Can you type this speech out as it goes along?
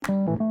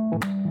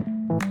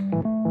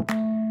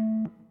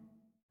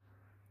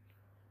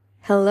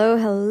Hello,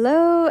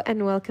 hello,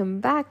 and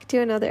welcome back to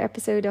another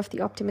episode of the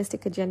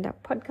Optimistic Agenda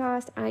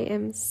podcast. I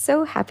am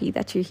so happy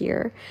that you're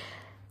here.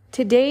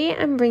 Today,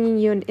 I'm bringing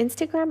you an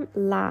Instagram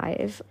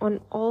live on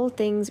all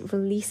things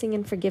releasing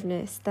and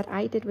forgiveness that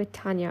I did with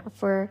Tanya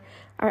for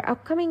our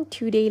upcoming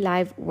 2-day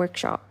live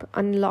workshop,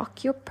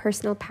 Unlock Your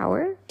Personal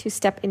Power to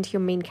Step into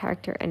Your Main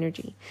Character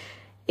Energy.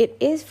 It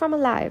is from a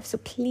live, so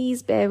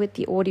please bear with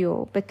the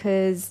audio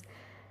because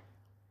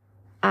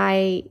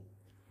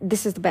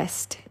this is the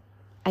best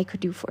I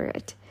could do for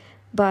it.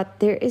 But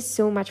there is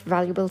so much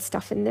valuable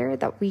stuff in there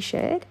that we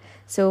shared.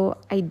 So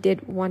I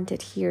did want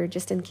it here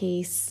just in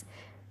case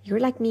you're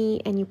like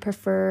me and you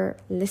prefer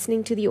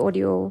listening to the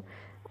audio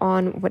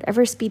on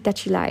whatever speed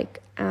that you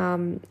like,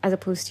 as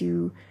opposed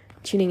to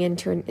tuning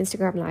into an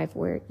Instagram live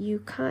where you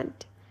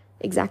can't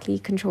exactly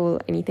control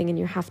anything and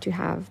you have to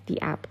have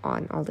the app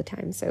on all the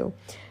time. So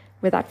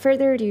without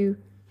further ado,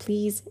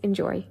 please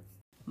enjoy.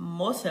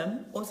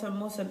 Awesome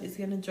is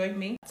going to join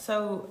me.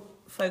 So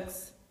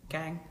folks,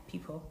 gang,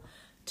 people,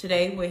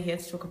 today we're here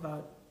to talk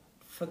about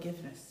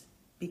forgiveness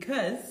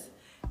because,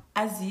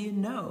 as you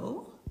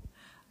know,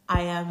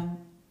 I am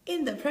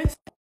in the process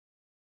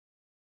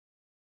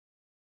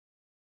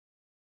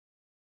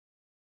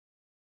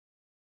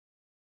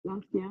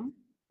last year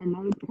and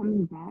now it's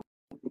coming back.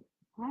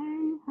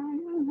 Hi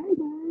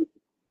guys.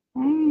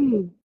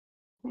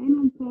 Hey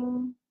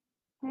Nanta.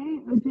 Hey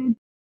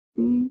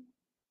OJD.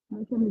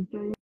 Martin is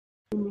joining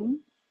me.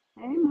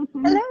 Hey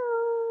Martin. Hello.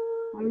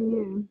 How are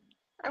you?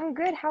 I'm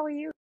good. How are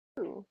you?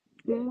 Still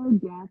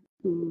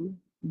gassy,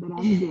 but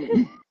I'm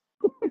good.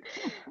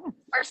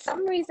 For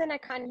some reason, I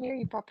can't hear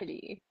you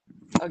properly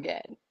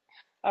again.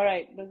 All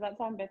right, does that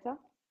sound better?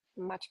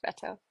 Much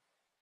better.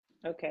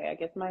 Okay, I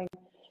guess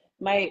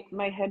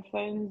my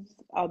headphones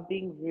are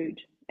being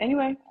rude.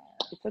 Anyway,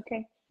 it's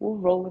okay. We'll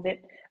roll with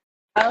it.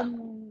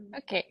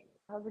 Okay,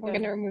 How's it we're going?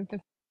 gonna remove the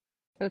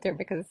filter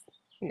because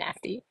it's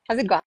nasty. Has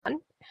it gone?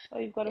 Oh,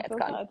 you've got a Yeah, it's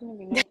filter? gone. I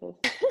didn't even notice.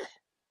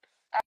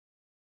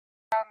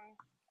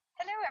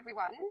 Hello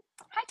everyone.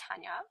 Hi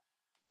Tanya.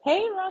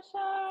 Hey,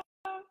 Rasha.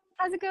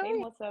 How's it Hey,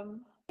 going?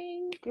 Mosam.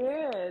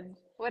 Good.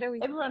 What are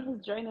we? Everyone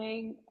who's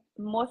joining,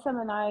 Mosam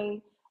and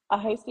I are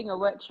hosting a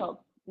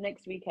workshop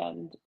next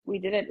weekend. We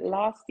did it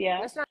last year.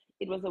 It's not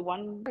It was a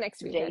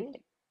next one-day weekend.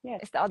 thing. Yes,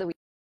 It's the other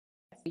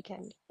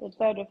weekend. the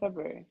 3rd of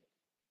February.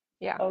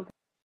 Yeah.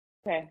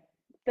 Okay.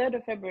 3rd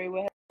of February,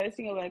 we're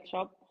hosting a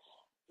workshop,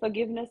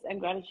 forgiveness and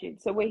gratitude.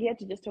 So we're here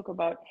to just talk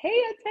about,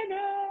 hey,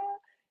 Atena.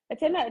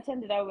 Atena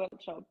attended our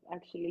workshop,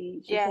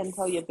 actually. She can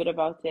tell you a Yes. bit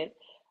about it.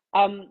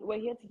 We're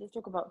here to just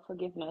talk about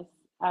forgiveness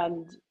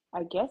and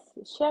I guess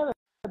share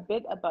a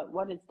bit about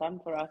what it's done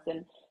for us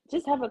and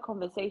just have a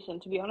conversation.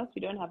 To be honest,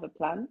 we don't have a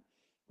plan.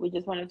 We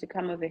just wanted to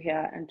come over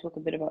here and talk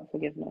a bit about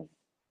forgiveness.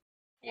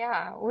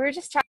 Yeah, we were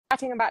just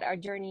chatting about our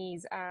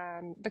journeys,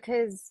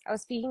 because I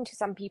was speaking to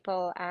some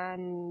people,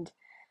 and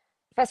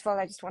first of all,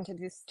 I just wanted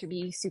this to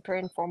be super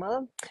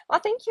informal. Well,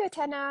 thank you,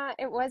 Atena.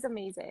 It was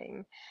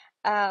amazing.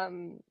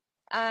 Um,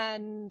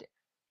 and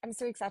I'm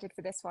so excited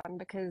for this one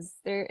because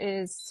there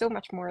is so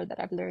much more that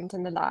I've learned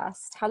in the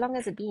last, how long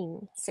has it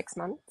been? 6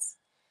 months,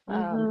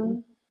 Mm-hmm.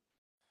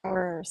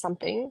 or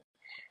something.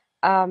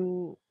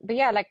 But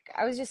yeah, like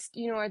I was just,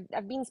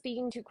 I've been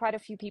speaking to quite a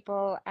few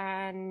people,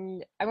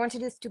 and I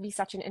wanted this to be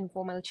such an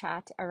informal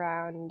chat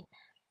around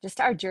just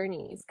our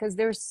journeys, because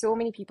there's so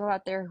many people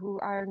out there who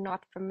are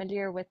not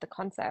familiar with the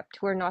concept,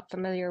 who are not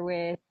familiar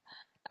with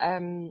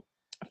um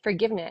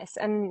forgiveness.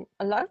 And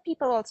a lot of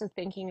people also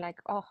thinking like,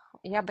 oh,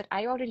 yeah, but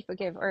I already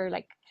forgive, or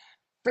like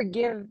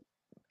forgive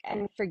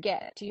and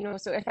forget,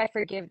 so if I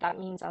forgive, that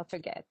means I'll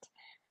forget.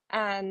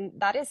 And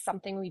that is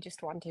something we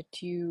just wanted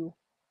to,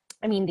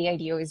 I mean, the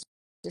idea is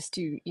just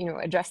to,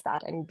 address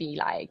that and be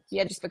like,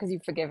 yeah, just because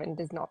you've forgiven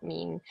does not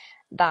mean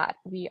that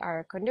we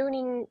are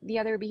condoning the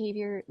other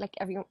behavior, like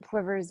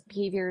whoever's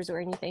behaviors or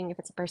anything, if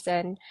it's a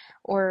person,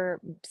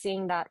 or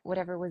saying that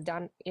whatever was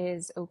done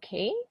is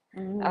okay.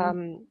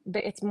 Mm-hmm.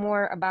 But it's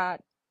more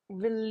about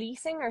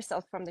releasing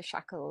ourselves from the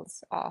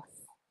shackles of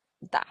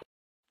that,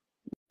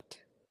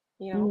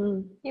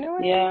 Mm-hmm. you know what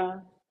I mean? Yeah.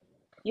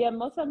 Yeah,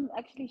 Mosam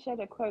actually shared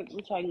a quote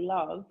which I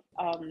love,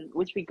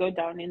 which we go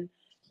down in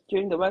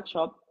during the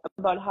workshop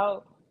about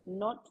how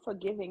not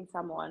forgiving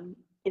someone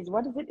is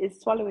what is it? Is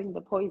swallowing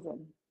the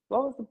poison.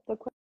 What was the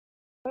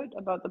quote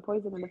about the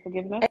poison and the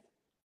forgiveness?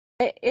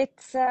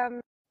 It's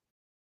that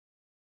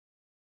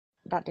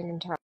didn't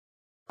interrupt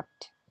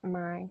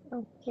my,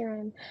 oh, here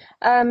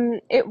I am.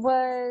 It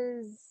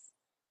was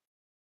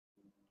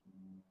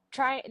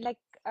try like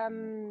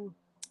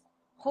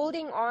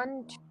holding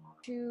on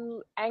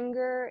to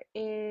anger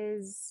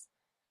is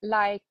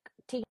like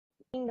taking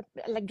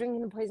like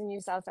drinking the poison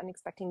yourself and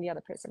expecting the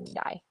other person to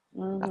die.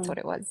 That's Mm-hmm. what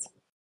it was.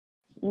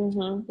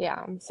 Mm-hmm.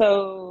 Yeah.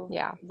 So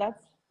Yeah.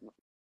 that's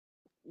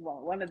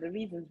one of the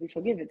reasons we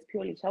forgive. It's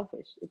purely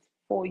selfish. It's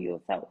for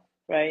yourself,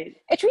 right?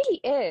 It really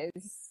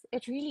is.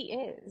 It really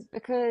is,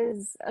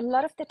 because a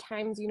lot of the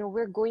times,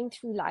 we're going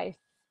through life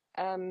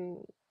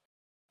um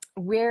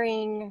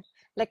wearing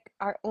like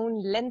our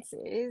own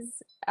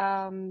lenses,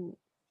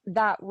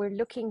 that we're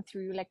looking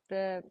through, like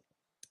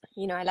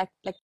I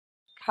like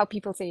how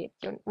people say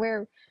don't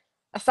wear.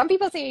 Some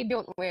people say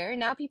don't wear.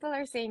 Now people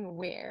are saying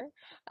wear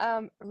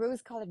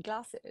rose-colored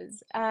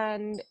glasses,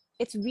 and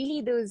it's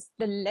really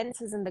the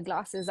lenses and the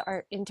glasses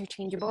are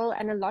interchangeable,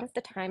 and a lot of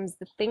the times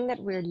the thing that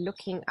we're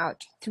looking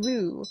out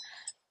through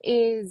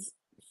is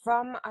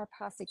from our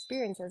past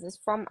experiences, is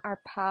from our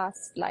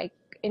past like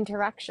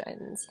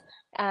interactions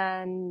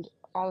and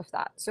all of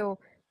that. So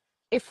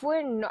if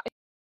we're not,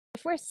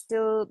 if we're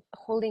still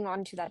holding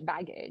on to that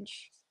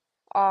baggage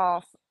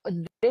of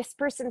this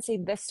person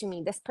said this to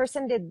me, this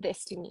person did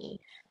this to me,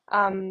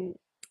 um,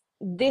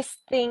 this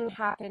thing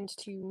happened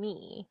to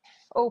me,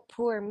 oh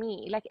poor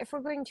me. Like if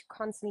we're going to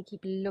constantly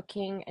keep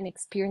looking and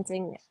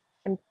experiencing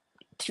and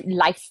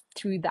life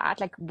through that,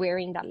 like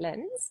wearing that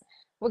lens,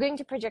 we're going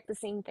to project the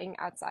same thing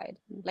outside,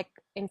 like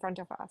in front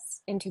of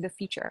us, into the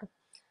future.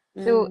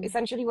 So Mm.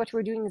 essentially what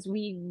we're doing is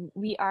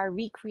we are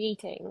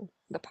recreating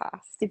the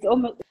past. It's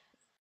almost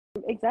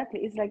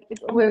exactly. It's like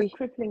it's Where almost we,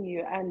 crippling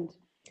you. And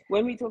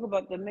when we talk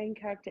about the main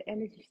character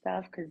energy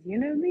stuff, because you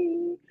know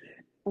me,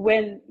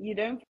 when you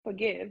don't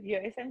forgive,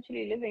 you're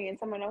essentially living in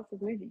someone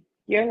else's movie.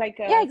 You're like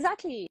yeah, a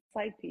exactly.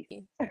 side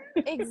piece.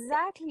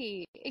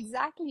 Exactly.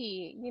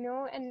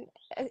 And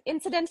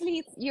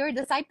incidentally, you're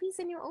the side piece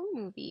in your own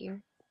movie.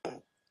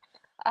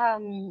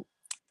 Um,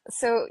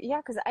 so yeah,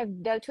 because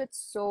I've dealt with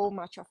so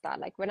much of that.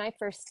 Like when I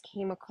first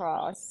came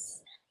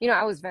across,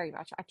 I was very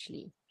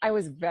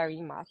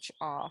much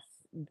off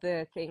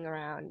the thing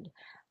around,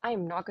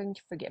 I'm not going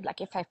to forgive.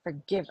 Like if I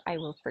forgive, I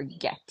will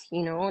forget,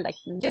 like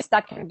just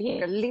that kind of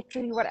behavior,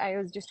 literally what I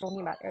was just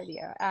talking about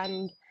earlier.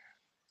 And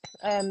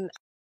um,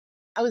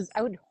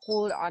 I would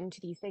hold on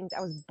to these things.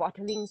 I was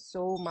bottling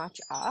so much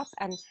up.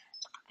 And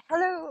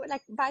hello,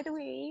 like by the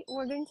way,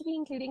 we're going to be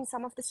including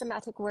some of the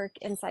somatic work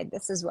inside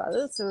this as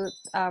well. So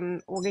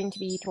we're going to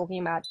be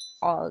talking about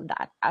all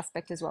that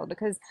aspect as well,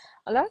 because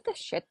a lot of the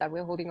shit that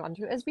we're holding on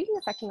to is really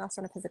affecting us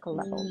on a physical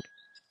level.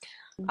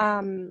 Mm.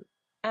 Um,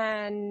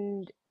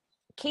 and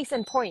case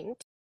in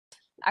point,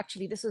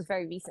 actually, this was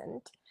very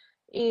recent,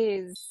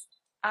 is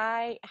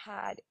I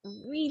had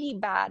really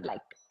bad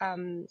like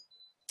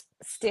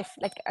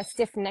a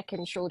stiff neck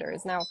and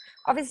shoulders. Now,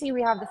 obviously,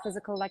 we have the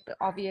physical, like the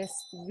obvious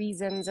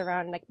reasons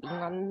around like being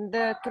on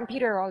the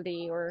computer all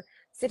day or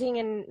sitting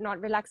and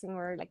not relaxing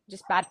or like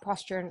just bad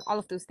posture and all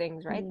of those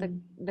things, right? The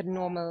Mm. the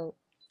normal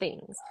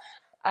things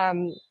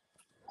um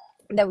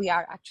that we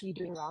are actually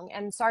doing wrong.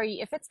 And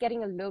sorry if it's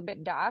getting a little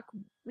bit dark,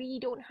 we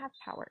don't have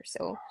power,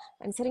 so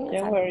I'm sitting Don't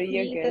inside. worry,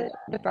 you're Hopefully good.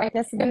 the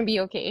brightness is gonna be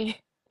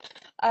okay.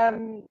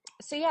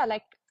 So yeah,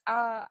 like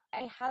I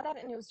had that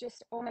and it was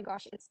just, oh my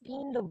gosh, it's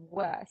been the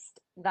worst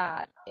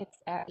that it's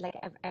like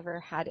I've ever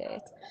had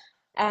it.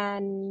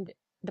 And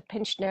the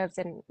pinched nerves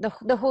and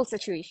the whole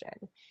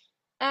situation.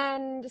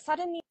 And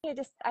suddenly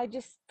I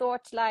just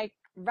thought like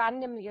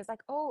randomly, I was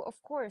like, oh,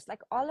 of course,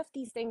 like all of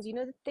these things,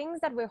 the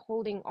things that we're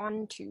holding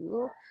on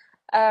to,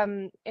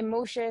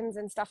 emotions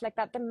and stuff like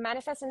that, they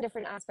manifest in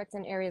different aspects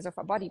and areas of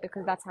our body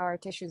because that's how our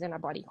tissues in our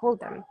body hold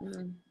them.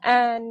 Mm.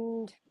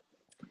 And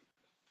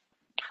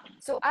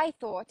so I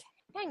thought,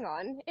 hang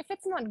on, if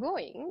it's not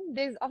going,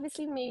 there's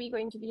obviously maybe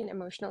going to be an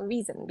emotional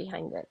reason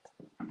behind it.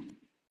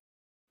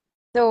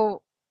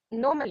 So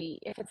normally,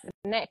 if it's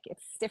the neck,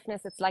 it's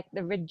stiffness, it's like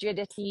the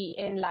rigidity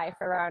in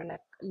life around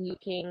like,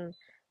 looking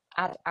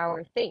at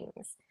our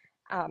things,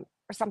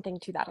 or something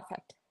to that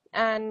effect.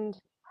 And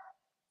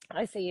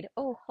I said,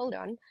 oh, hold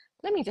on,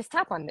 let me just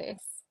tap on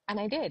this. And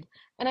I did.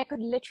 And I could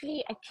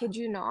literally, I kid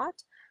you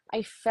not,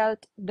 I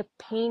felt the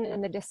pain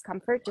and the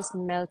discomfort just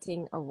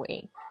melting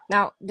away.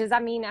 Now, does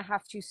that mean I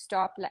have to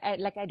stop?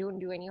 Like I don't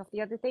do any of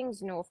the other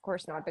things? No, of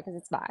course not, because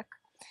it's back.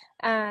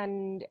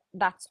 And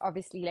that's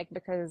obviously like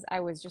because I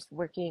was just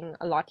working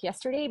a lot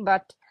yesterday,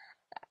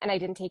 and I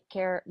didn't take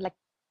care, like,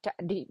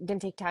 didn't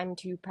take time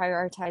to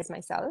prioritize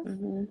myself.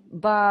 Mm-hmm.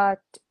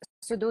 But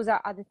so those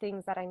are other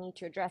things that I need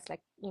to address,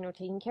 like,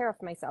 taking care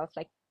of myself,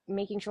 like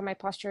making sure my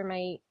posture,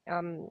 my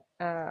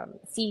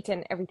seat,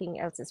 and everything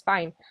else is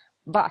fine.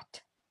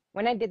 But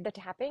when I did the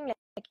tapping,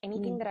 like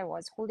anything Mm. that I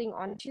was holding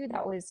on to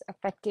that was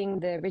affecting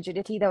the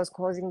rigidity that was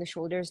causing the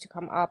shoulders to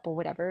come up or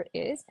whatever it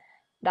is,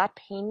 that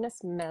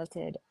painness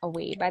melted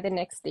away by the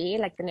next day,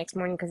 like the next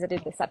morning, because I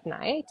did this at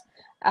night.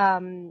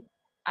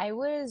 I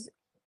was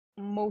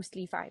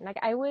mostly fine. Like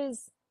I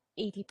was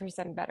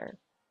 80% better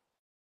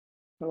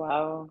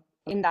Wow,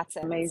 in that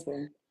sense.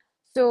 amazing.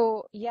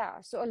 So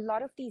yeah, so a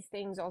lot of these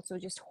things also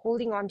just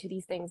holding on to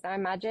these things. Now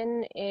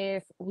imagine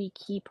if we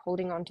keep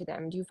holding on to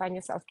them. Do you find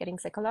yourself getting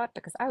sick a lot?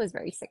 Because I was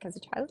very sick as a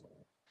child.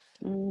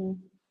 Mm.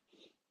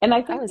 And I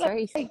I think was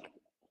very sick.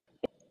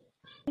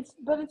 like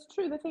but it's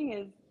true. The thing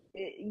is,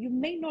 you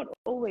may not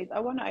always. I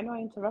know I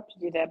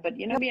interrupted you there, but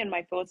you know No, me and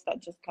my thoughts that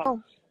just come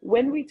no,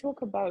 when we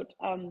talk about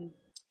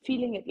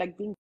feeling it, like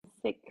being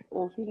sick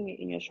or feeling it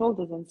in your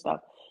shoulders and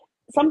stuff.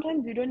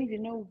 Sometimes we don't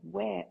even know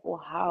where or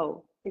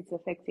how it's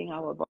affecting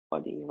our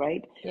body,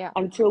 right? yeah,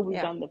 Until we've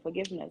yeah, done the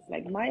forgiveness.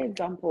 Like my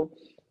example,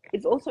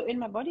 it's also in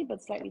my body,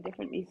 but slightly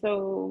differently.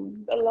 So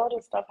a lot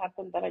of stuff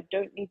happened that I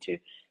don't need to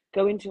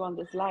go into on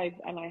this live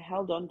and I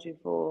held on to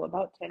for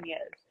about 10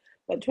 years.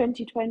 But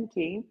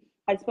 2020,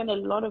 I spent a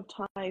lot of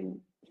time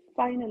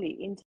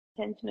finally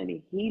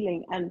intentionally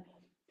healing and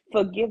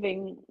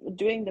forgiving,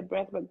 doing the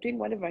breath work, doing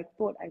whatever I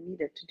thought I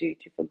needed to do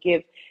to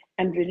forgive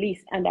and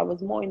release. And I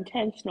was more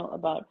intentional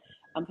about,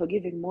 I'm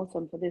forgiving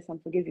Mosom for this, I'm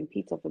forgiving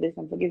Pizza for this,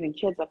 I'm forgiving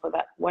Cheza for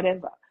that,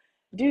 whatever.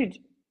 Dude,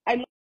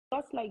 I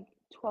lost like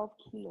 12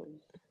 kilos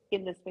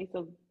in the space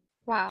of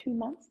Wow. 2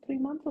 months, 3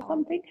 months or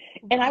something.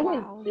 And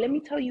Wow. let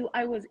me tell you,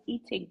 I was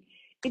eating.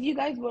 If you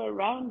guys were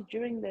around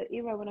during the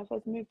era when I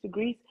first moved to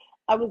Greece,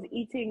 I was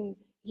eating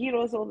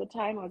gyros all the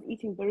time. I was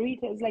eating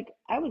burritos. Like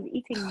I was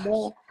eating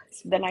more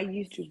than I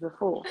used to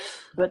before.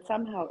 But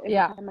somehow, every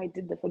Yeah. time I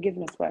did the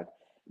forgiveness work,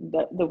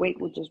 the weight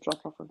would just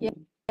drop off of Yeah.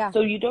 me. Yeah.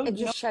 So you It don't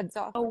just sheds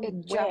off. know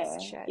It just where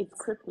it's sheds.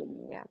 crippling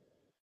you. Yeah.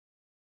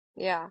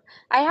 Yeah.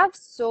 I have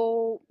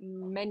so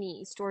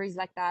many stories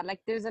like that.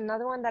 Like there's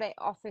another one that I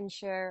often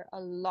share a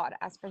lot,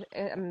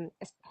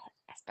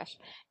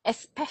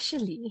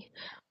 especially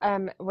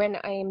when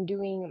I am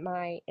doing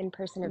my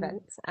in-person Mm,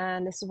 events.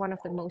 And this is one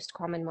of the most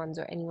common ones,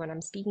 or anyone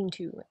I'm speaking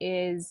to,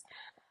 is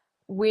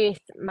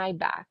with my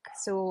back.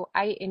 So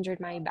I injured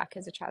my back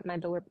as a child, my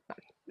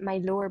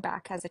lower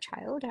back as a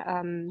child.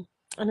 And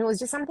it was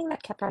just something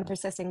that kept on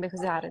persisting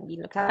because I hadn't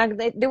been looked at.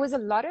 Like, there was a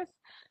lot of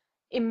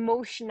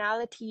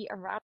emotionality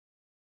around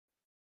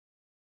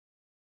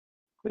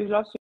we've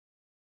lost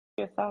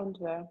your sound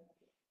there.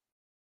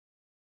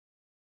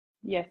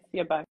 Yes,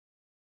 you're back.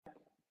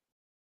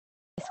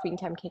 screen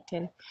time kicked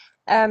in.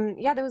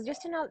 Yeah, there was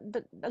just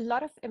a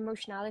lot of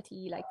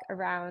emotionality like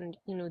around,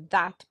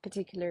 that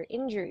particular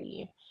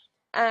injury.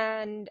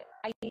 And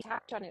I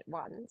tapped on it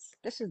once.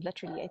 This was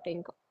literally, I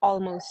think,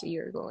 almost a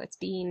year ago. It's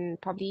been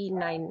probably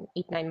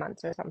 8, 9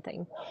 months or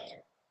something.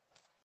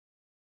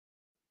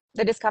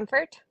 The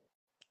discomfort,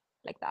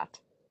 like that.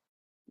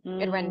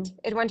 It went Mm,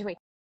 it went away.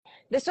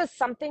 This was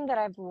something that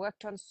I've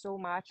worked on so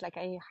much. Like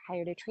I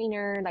hired a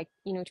trainer, like,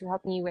 to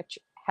help me, which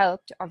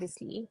helped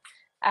obviously.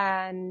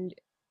 And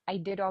I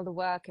did all the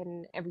work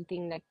and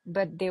everything, like,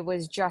 but there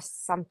was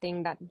just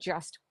something that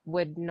just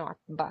would not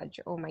budge.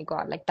 Oh my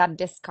God. Like that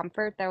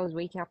discomfort that I was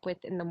waking up with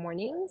in the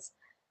mornings,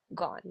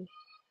 gone.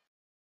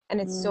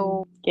 And it's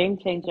so, game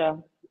changer.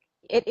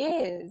 it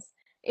is.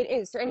 It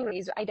is. So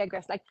anyways, I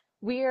digress. Like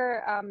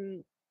we're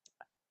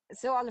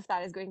so all of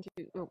that is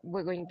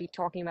we're going to be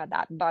talking about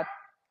that. But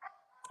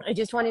I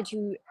just wanted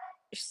to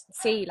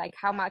say like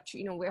how much,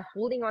 we're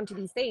holding on to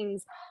these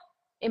things.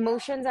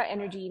 Emotions are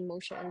energy in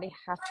motion, and they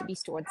have to be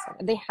stored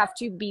they have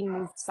to be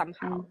moved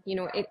somehow.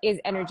 Mm, It is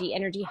energy.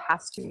 Energy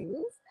has to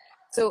move.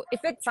 So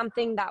if it's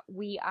something that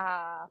we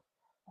are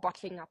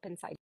bottling up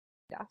inside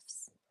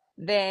us,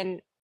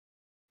 then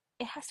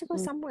it has to go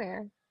mm,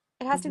 somewhere.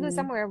 It has to go mm.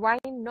 somewhere. Why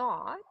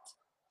not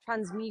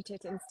transmute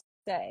it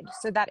instead,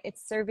 so that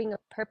it's serving a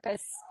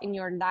purpose in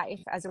your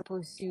life as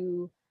opposed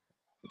to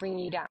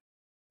bringing you down?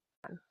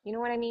 You know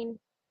what I mean?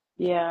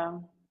 Yeah,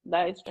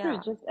 that is true.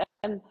 Yeah. Just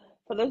and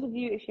for those of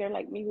you, if you're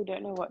like me who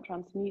don't know what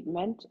transmute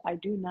meant, I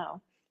do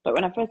now. But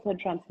when I first heard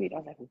transmute, I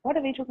was like, what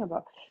are they talking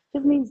about?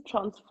 Just means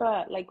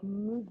transfer, like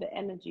move the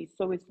energy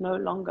so it's no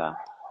longer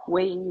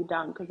weighing you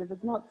down. Because if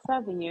it's not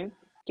serving you,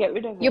 get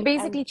rid of You're it. And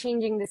basically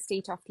changing the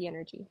state of the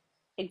energy.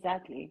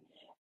 exactly.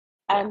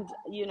 Yeah. And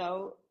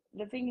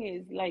the thing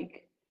is,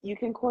 like, you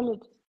can call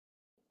it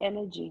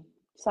energy.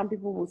 Some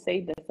people will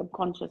say the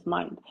subconscious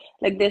mind.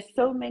 Like there's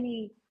so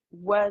many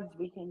words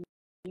we can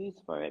use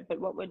for it. But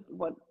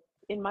what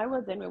in my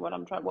words anyway,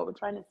 what we're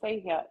trying to say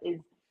here is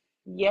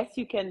yes,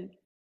 you can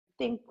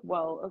think,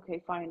 well,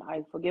 okay, fine,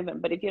 I've forgiven.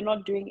 But if you're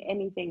not doing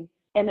anything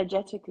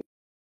energetically,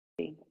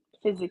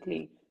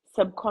 physically,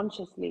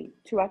 subconsciously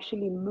to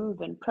actually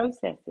move and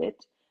process it,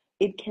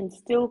 it can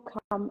still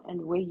come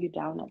and weigh you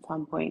down at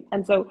some point.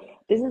 And so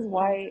this is Mm.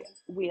 why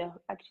we are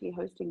actually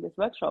hosting this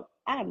workshop.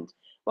 And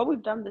what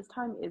we've done this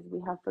time is we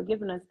have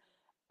forgiveness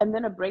and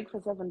then a break for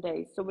 7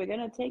 days. So we're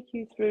going to take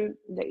you through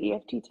the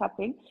EFT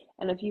tapping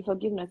and a few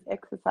forgiveness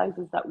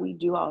exercises that we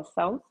do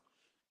ourselves.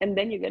 And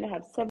then you're going to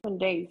have 7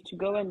 days to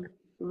go and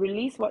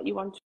release what you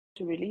want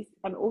to release.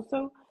 And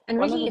also, And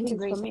one of really the things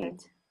for integrate me,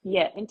 it.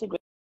 yeah, integrate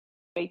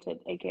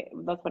aka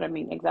that's what I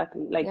mean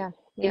exactly, like Yeah.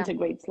 Yeah.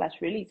 integrate slash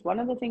release. One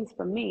of the things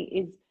for me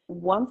is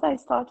once I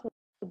started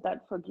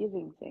that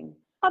forgiving thing,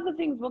 other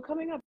things were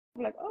coming up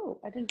like, oh,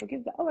 I didn't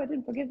forgive that, oh, I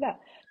didn't forgive that.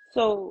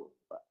 So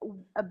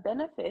a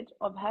benefit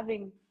of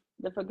having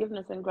the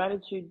forgiveness and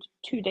gratitude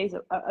 2 days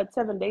at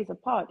 7 days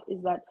apart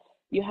is that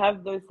you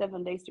have those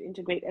 7 days to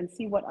integrate and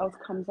see what else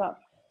comes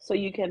up so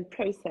you can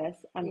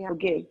process and Yeah.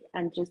 forgive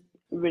and just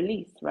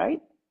release,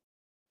 right?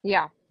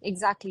 Yeah.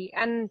 Exactly.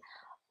 And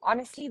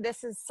honestly,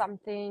 this is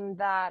something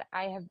that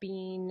I have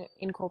been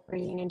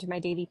incorporating into my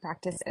daily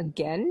practice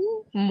again,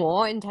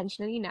 more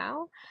intentionally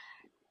now.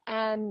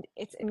 And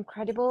it's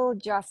incredible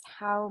just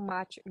how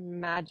much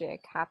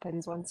magic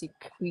happens once you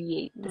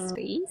create the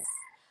space.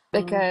 Mm.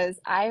 Because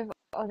I've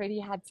already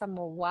had some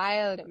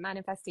wild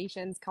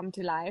manifestations come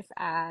to life,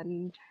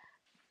 and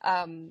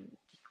um,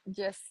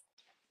 just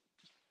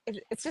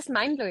it's just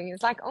mind blowing.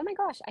 It's like, oh my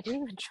gosh, I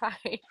didn't even try.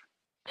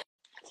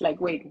 Like,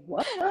 wait,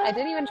 what? I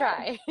didn't even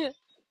try.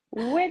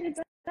 Where did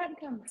that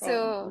come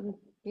So from?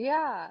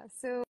 yeah,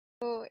 so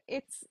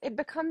it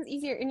becomes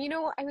easier. And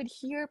I would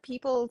hear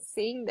people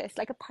saying this,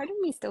 like a part of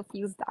me still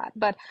feels that,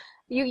 but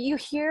you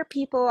hear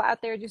people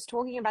out there just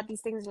talking about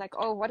these things like,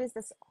 oh, what is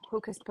this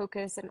hocus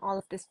pocus and all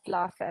of this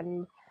fluff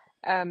and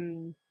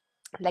um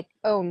like,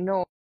 oh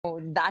no,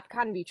 that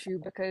can't be true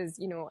because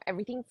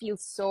everything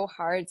feels so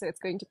hard, so it's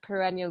going to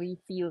perennially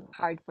feel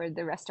hard for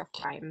the rest of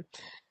time.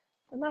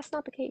 And that's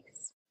not the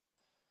case.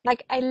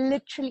 Like I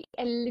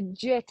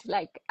legit,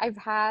 like I've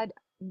had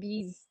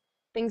these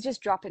things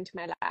just drop into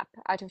my lap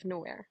out of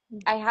nowhere.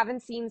 I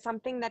haven't seen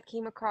something that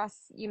came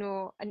across,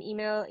 an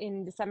email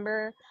in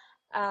December,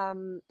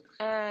 um,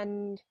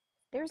 and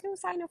there's no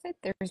sign of it.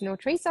 There's no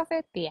trace of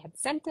it. They had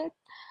sent it,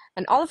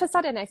 and all of a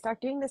sudden I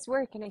start doing this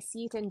work and I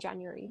see it in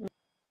January,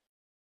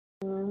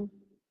 Mm,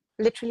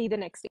 literally the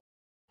next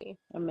day.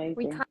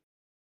 We amazing.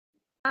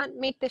 can't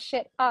make this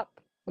shit up.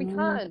 We Mm.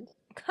 can't.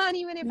 Can't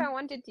even if I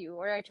wanted to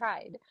or I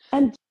tried.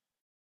 And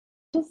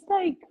just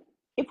like,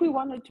 if we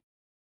wanted to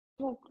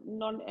talk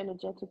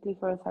non-energetically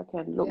for a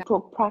second, Yeah, look,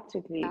 talk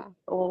practically, yeah,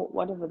 or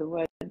whatever the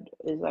word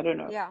is, I don't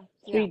know, yeah,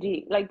 yeah,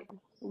 3D. Like,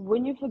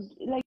 when you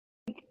like,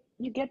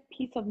 you get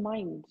peace of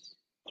mind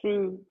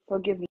through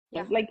forgiveness.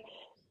 yeah, Like,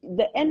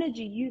 the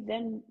energy you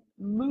then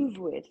move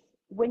with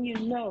when you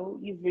know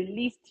you've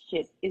released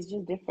shit is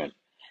just different.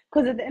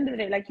 Because at the end of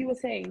the day, like you were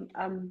saying,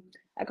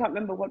 I can't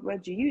remember what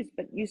words you used,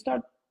 but you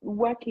start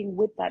working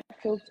with that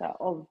filter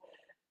of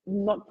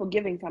not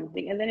forgiving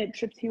something, and then it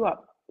trips you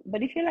up.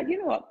 But if you're like, you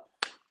know what,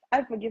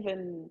 I've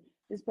forgiven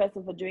this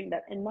person for doing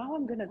that, and now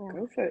I'm gonna yeah,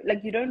 go for it.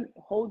 Like, you don't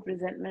hold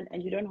resentment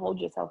and you don't hold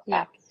yourself yeah,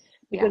 back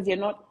yeah, because you're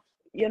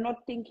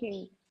not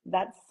thinking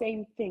that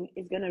same thing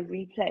is gonna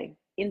replay.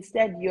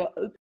 Instead, you're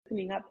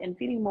opening up and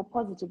feeling more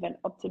positive and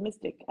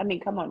optimistic. I mean,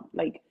 come on,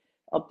 like,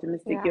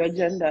 optimistic. yeah. Your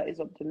agenda is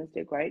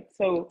optimistic, right?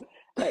 So,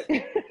 like,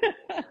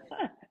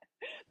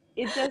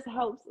 it just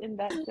helps in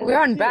that We're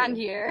sense on brand too.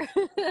 here.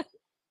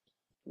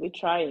 We're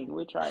trying.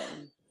 We're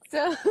trying.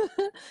 So,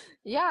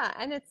 yeah,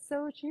 and it's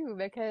so true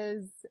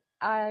because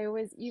I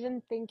was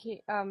even thinking,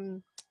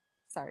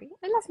 sorry,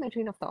 I lost my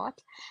train of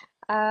thought.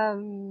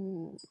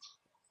 Um,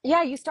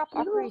 yeah, you stop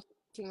You operating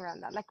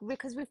around that, like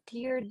because we've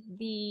cleared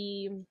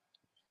the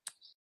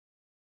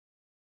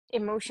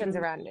emotions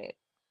know. around it,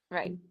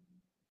 right?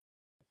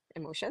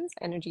 Emotions,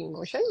 energy,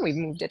 emotion, we've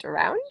moved it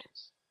around.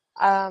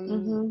 Um,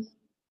 Mm-hmm.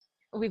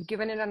 we've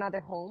given it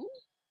another home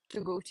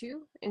to go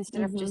to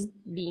instead of Mm-hmm. just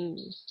being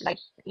like,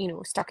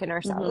 stuck in Mm-hmm.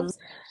 ourselves.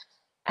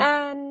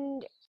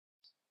 And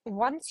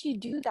once you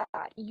do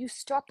that, you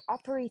stop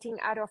operating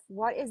out of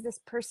what is this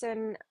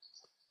person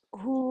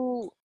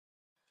who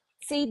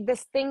said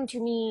this thing to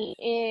me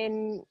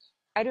in,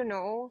 I don't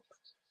know,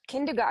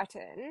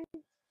 kindergarten,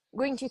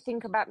 going to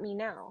think about me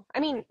now. I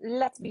mean,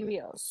 let's be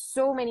real.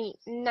 So many,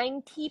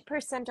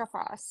 90% of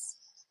us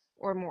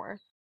or more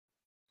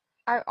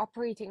are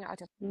operating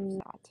out of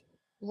that.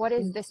 What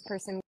is this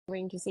person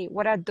going to say?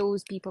 What are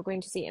those people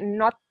going to say? And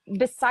not,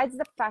 besides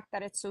the fact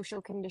that it's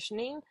social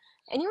conditioning,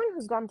 anyone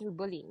who's gone through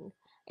bullying,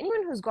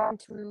 anyone who's gone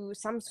through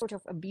some sort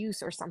of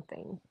abuse or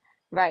something,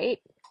 right?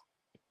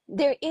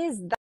 There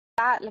is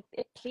that like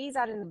it plays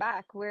out in the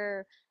back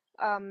where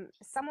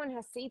someone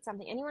has said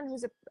something. Anyone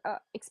who's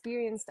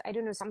experienced, I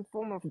don't know, some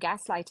form of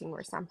gaslighting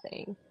or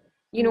something,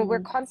 we're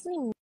Mm-hmm.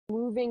 constantly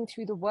moving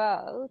through the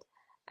world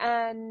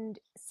and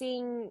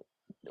seeing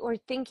or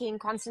thinking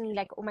constantly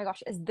like, oh my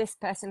gosh, is this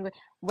person,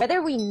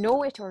 whether we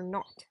know it or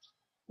not,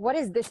 what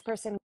is this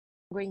person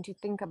going to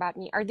think about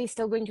me? Are they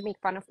still going to make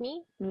fun of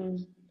me?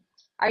 Mm-hmm.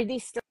 Are they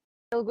still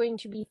going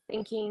to be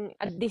thinking,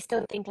 they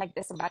still think like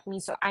this about me,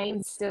 so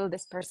I'm still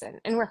this person?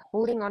 And we're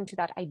holding on to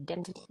that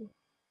identity.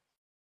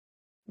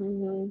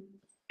 Mm-hmm.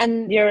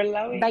 And You're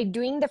by allowing.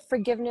 doing the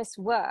forgiveness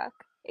work,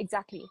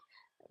 exactly,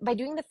 by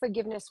doing the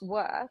forgiveness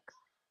work,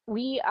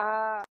 we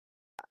are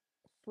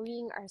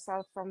freeing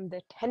ourselves from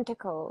the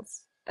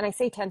tentacles. And I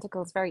say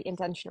tentacles very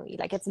intentionally,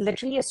 like it's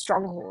literally a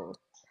stronghold.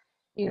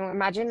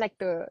 Imagine like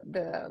the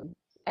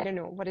I don't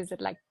know, what is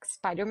it, like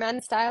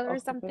Spider-Man style or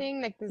Octopus.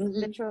 something, like this Mm-hmm.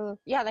 literal,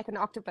 yeah, like an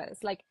octopus,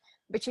 like,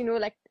 but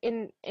like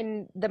in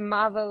the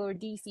Marvel or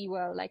DC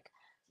world, like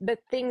the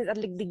things that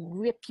like they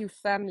grip you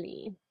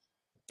firmly.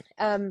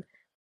 um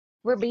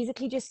we're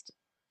basically just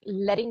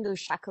letting those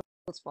shackles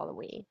fall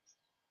away.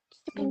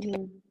 Just to paint a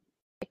Mm-hmm.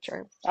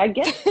 picture. I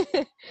get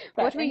What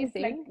that, were and you it's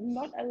like saying?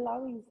 not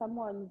allowing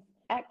someone's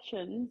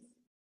actions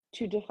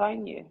to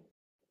define you.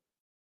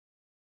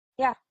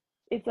 Yeah,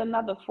 It's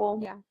another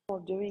form yeah,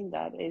 of doing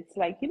that. It's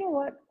like, you know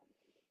what?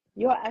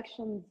 Your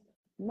actions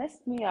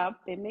messed me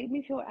up. They made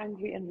me feel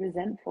angry and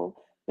resentful.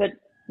 But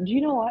do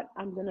you know what?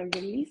 I'm going to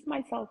release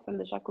myself from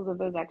the shackles of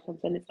those actions,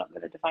 and it's not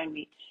going to define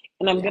me.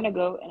 And I'm yeah, going to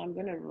go and I'm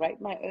going to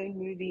write my own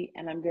movie,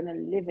 and I'm going to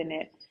live in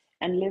it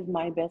and live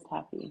my best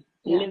happy.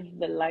 yeah, Live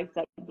the life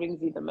that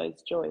brings you the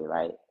most joy,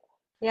 right?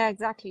 yeah,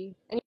 exactly.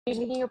 And you're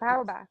taking your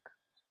power back,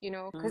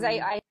 because Mm,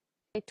 I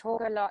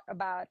talk a lot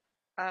about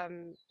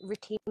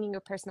retaining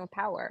your personal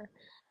power.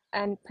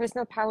 And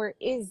personal power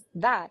is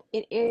that.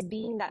 It is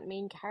being that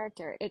main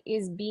character. It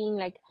is being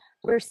like,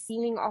 we're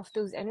sealing off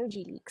those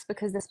energy leaks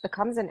because this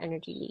becomes an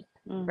energy leak,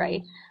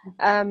 right?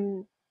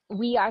 Um,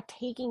 we are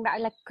taking back,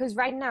 like, because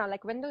right now,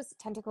 like when those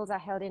tentacles are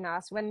held in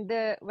us, when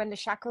the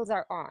shackles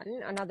are on,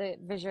 another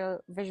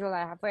visual I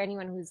have for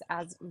anyone who's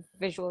as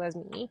visual as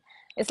me,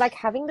 it's like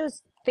having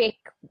those thick,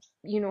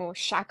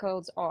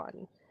 shackles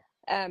on,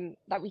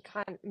 that we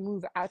can't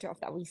move out of,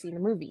 that we see in the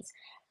movies.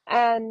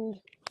 And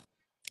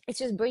it's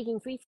just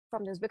breaking free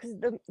from those, because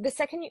the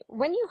second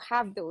when you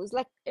have those,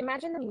 like,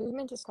 imagine the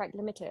movement is quite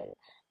limited.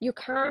 You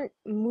can't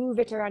move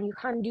it around, you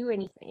can't do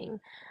anything.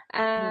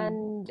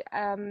 And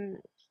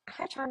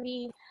hi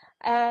Chanvi.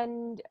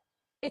 And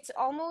it's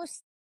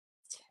almost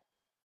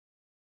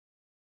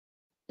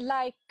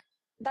like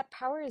that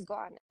power is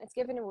gone, it's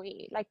given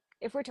away. Like,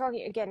 if we're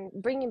talking again,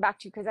 bringing back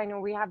to, because I know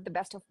we have the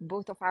best of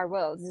both of our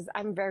worlds, is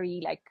I'm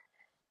very like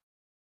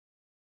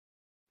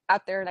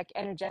out there, like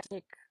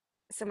energetic,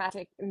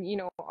 somatic,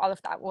 all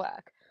of that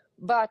work.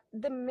 But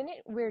the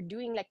minute we're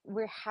doing, like,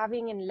 we're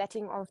having and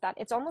letting all of that,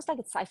 it's almost like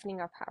it's siphoning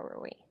our power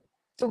away.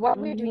 So what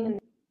we're doing in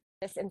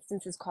this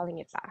instance is calling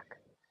it back,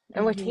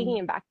 and we're taking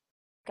it back.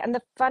 And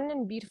the fun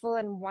and beautiful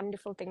and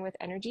wonderful thing with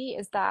energy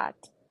is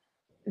that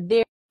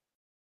there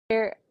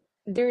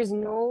there is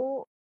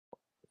no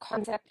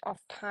concept of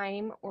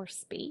time or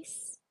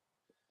space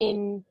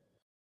in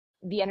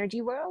the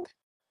energy world.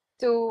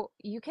 So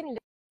you can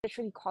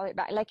literally call it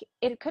back. Like,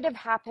 it could have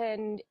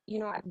happened,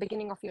 at the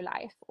beginning of your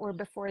life, or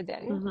before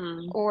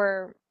then,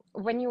 or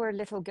when you were a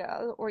little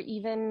girl, or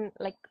even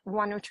like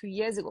 1 or 2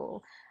 years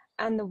ago.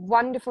 And the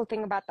wonderful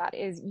thing about that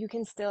is you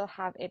can still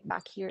have it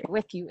back here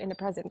with you in the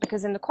present,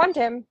 because in the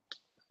quantum,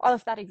 all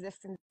of that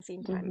exists in the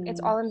same time. It's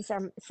all in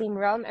the same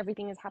realm.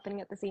 Everything is happening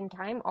at the same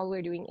time. All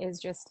we're doing is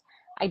just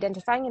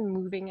identifying and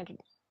moving at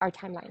our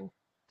timeline.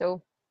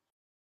 So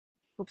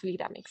hopefully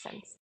that makes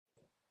sense.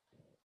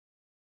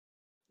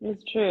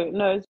 It's true.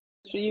 No, it's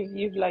true.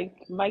 You've like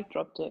mic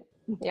dropped it.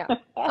 Yeah.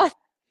 Oh,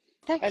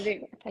 thank I you.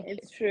 think Thank you.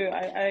 it's true.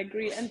 I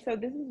agree. And so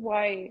this is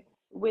why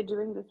we're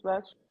doing this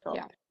Yeah.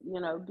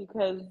 workshop,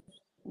 because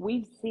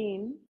we've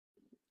seen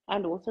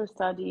and also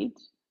studied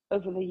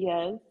over the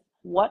years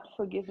what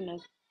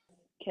forgiveness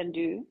can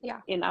do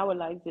Yeah. in our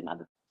lives, in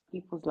other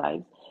people's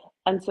lives.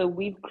 And so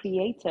we've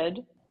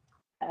created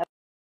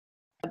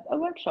a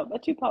workshop, a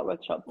two-part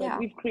workshop. Like, Yeah.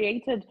 we've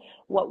created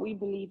what we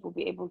believe will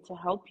be able to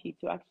help you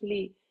to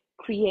actually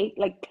create,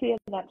 like, clear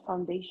that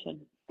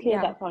foundation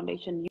Yeah.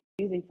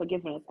 using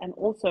forgiveness, and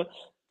also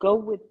go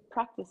with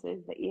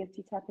practices, the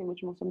EFT tapping,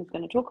 which Muslim is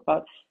going to talk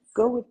about.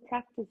 Go with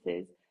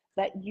practices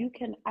that you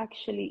can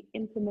actually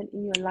implement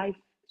in your life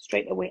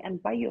straight away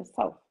and by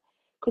yourself.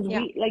 Because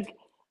Yeah. we like,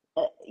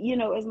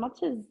 as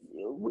much as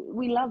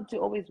we love to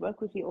always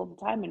work with you all the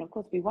time, and of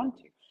course we want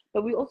to,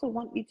 but we also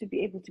want you to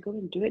be able to go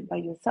and do it by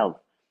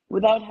yourself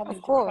without having Of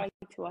to course. cry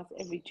to us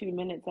every 2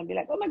 minutes and be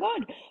like, oh my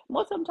God,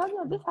 Mohsen, tell me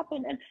this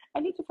happened and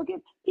I need to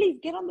forgive. Please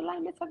get on the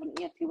line. Let's have an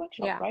EFT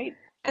workshop, Yeah. right?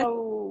 And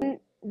So,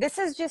 this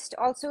is just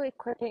also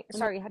equipping.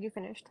 Sorry, had you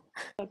finished?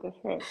 go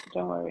for it.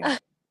 Don't worry.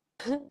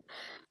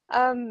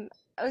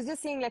 I was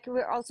just saying, like,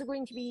 we're also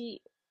going to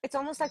be, it's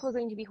almost like we're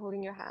going to be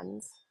holding your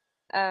hands,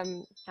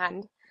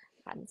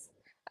 hands,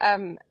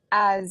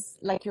 as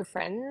like your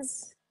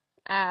friends,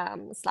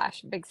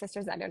 slash big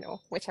sisters, I don't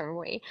know, whichever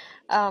way,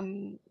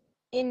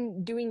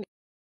 in doing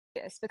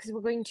this, because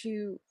we're going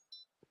to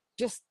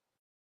just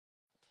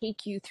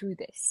take you through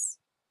this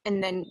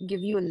and then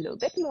give you a little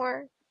bit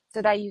more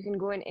so that you can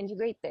go and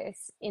integrate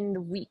this in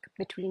the week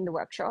between the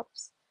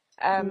workshops.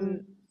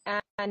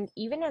 And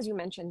even as you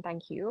mentioned,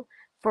 thank you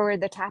for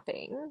the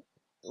tapping,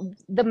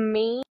 the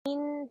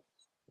main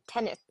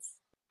tenets,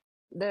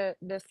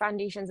 the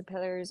foundations, the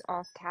pillars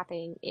of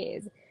tapping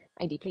is: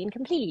 I deeply and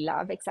completely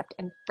love, accept,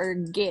 and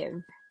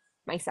forgive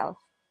myself.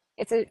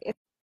 It's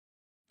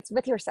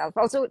with yourself.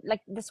 Also,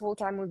 like, this whole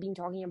time we've been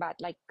talking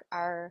about, like,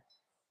 our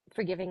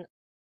forgiving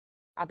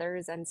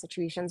others and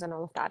situations and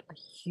all of that. A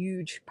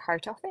huge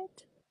part of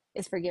it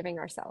is forgiving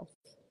ourselves.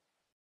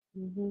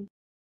 Mm-hmm.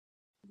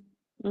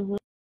 Mm-hmm.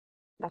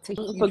 That's a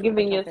huge part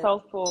Forgiving of it.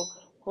 yourself for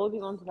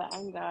holding on to the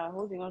anger,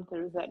 holding on to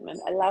the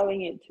resentment,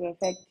 allowing it to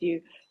affect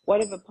you,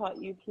 whatever part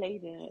you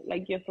played in it.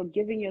 Like, you're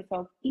forgiving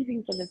yourself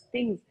even for the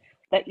things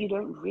that you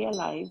don't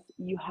realize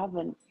you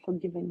haven't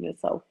forgiven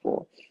yourself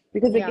for.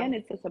 Because Yeah. again,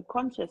 it's a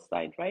subconscious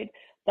side, right?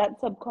 That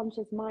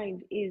subconscious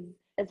mind is,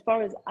 as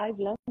far as I've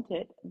learned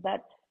it,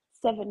 that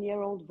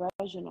 7-year-old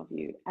version of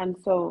you. And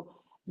so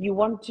you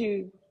want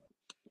to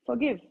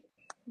forgive.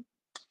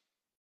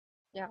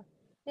 Yeah.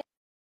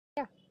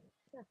 Yeah.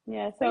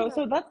 Yeah, Very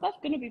so much. that's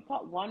going to be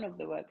part one of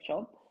the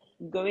workshop,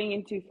 going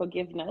into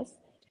forgiveness,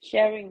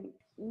 sharing.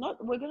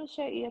 Not We're going to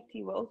share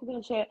EFT. We're also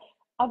going to share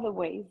other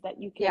ways that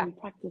you Yeah. can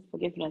practice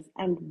forgiveness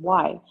and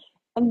why,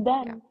 and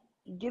Yeah. then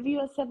give you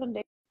a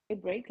 7-day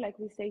break, like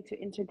we say, to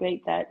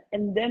integrate that,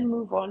 and then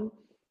move on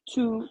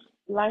to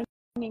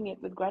lining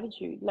it with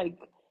gratitude, like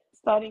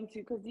starting to,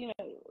 because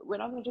we're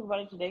not going to talk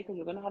about it today because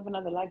we're going to have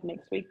another live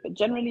next week, but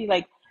generally,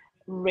 like,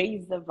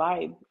 raise the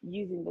vibe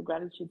using the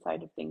gratitude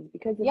side of things,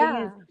 because the thing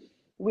is, Yeah.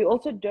 we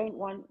also don't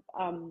want,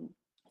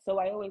 so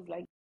I always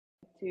like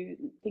to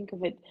think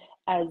of it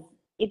as,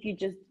 if you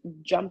just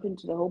jump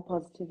into the whole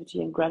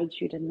positivity and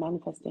gratitude and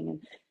manifesting and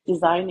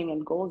designing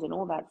and goals and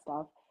all that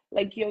stuff,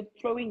 like you're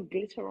throwing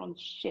glitter on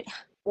shit,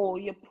 or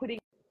you're putting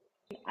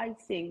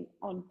icing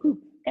on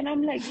poop. And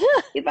I'm like,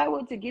 if I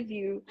were to give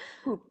you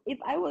poop, if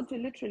I were to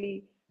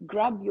literally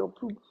grab your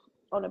poop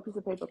on a piece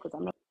of paper, because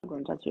I'm not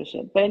going to touch your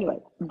shit, but anyway,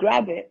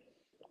 grab it,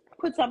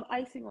 put some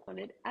icing on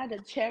it, add a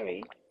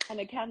cherry and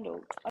a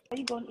candle, are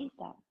you going to eat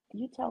that?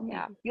 You tell me.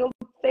 Yeah. Your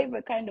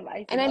favorite kind of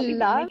icing. And Not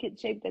even make it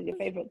shaped as your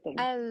favorite thing.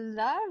 I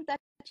love that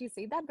you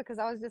say that, because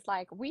I was just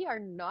like, we are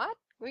not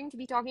going to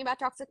be talking about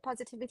toxic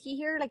positivity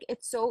here. Like,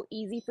 it's so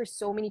easy for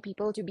so many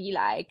people to be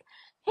like,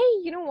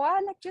 hey, you know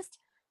what? Like, just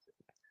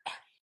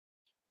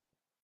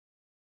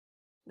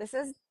this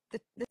is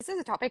this is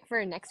a topic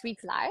for next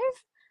week's live,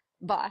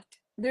 but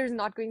there's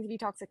not going to be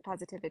toxic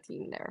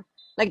positivity in there.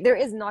 Like, there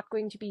is not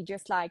going to be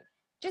just like,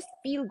 just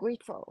feel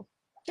grateful,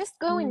 just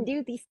go and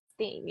do this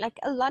thing. Like,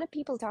 a lot of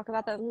people talk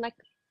about that. I'm like,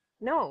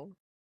 no,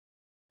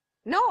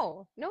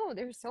 no,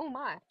 there's so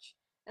much.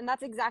 And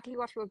that's exactly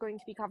what we're going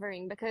to be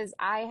covering, because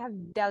I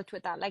have dealt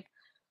with that. Like,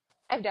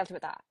 I've dealt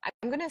with that.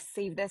 I'm gonna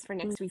save this for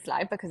next week's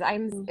live, because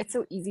it's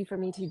so easy for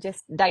me to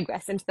just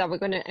digress into that. We're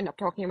gonna end up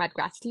talking about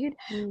gratitude,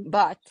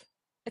 but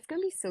it's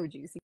gonna be so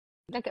juicy.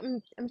 Like,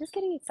 I'm just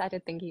getting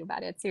excited thinking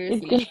about it,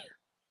 seriously.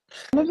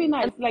 It's gonna be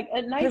nice. Like,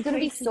 a nice There's gonna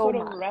way be to so sort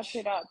of wrap much.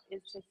 it up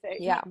is to say,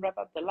 Yeah. not wrap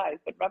up the life,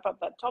 but wrap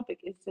up that topic,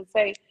 is to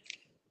say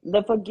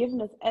the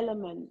forgiveness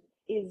element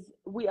is,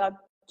 we are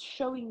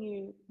showing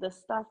you the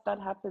stuff that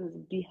happens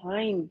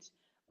behind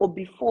or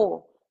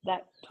before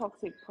that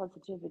toxic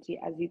positivity,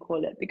 as you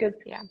call it, because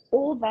Yeah.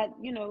 all that,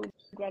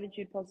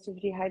 gratitude,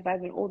 positivity, high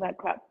vibe, and all that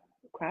crap,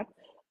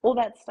 all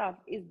that stuff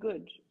is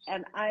good.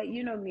 And I,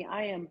 you know me,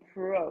 I am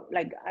pro,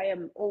 like, I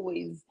am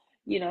always,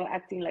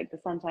 acting like the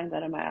sun shines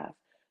out of my ass,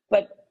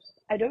 but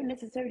I don't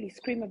necessarily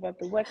scream about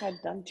the work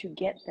I've done to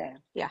get there.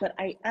 Yeah. But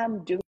I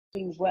am doing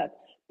work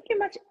pretty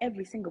much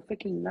every single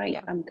freaking night.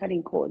 Yeah. I'm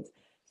cutting cords.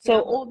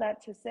 So all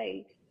that to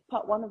say,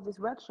 part one of this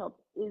workshop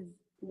is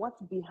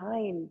what's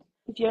behind.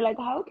 If you're like,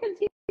 how can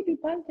she be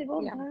positive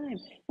all the time?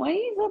 Why are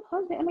you so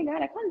positive? Oh my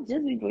God, I can't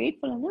just be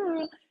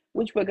grateful,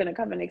 which we're going to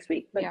cover next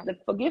week. But the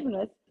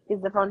forgiveness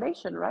is the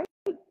foundation, right?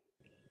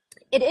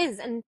 It is.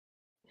 And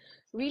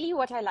really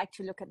what I like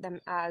to look at them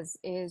as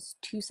is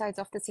two sides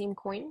of the same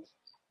coin.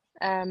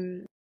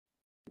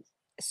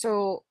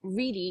 So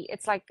really,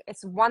 it's like,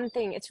 it's one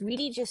thing, it's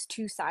really just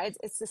two sides,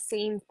 it's the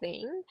same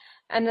thing.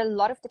 And a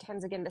lot of the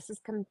times, again, this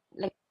is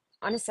like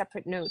on a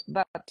separate note,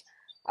 but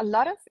a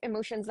lot of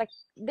emotions, like,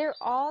 they're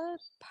all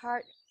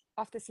part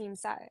of the same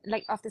side,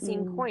 like of the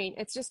same coin.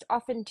 It's just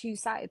often two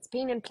sides.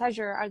 Pain and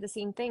pleasure are the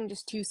same thing,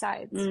 just two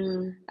sides.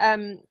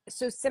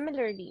 So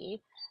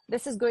similarly,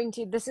 this is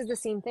the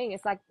same thing.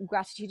 It's like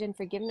gratitude and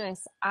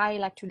forgiveness, I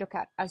like to look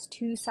at as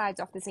two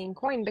sides of the same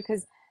coin,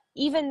 because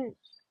even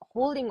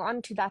holding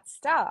on to that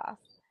stuff,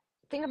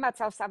 think about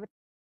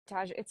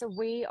self-sabotage, it's a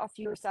way of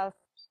yourself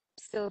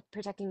still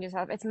protecting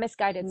yourself. It's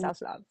misguided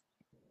self-love.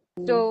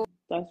 So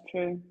that's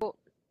true.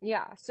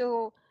 Yeah,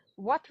 so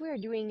what we're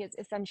doing is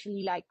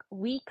essentially, like,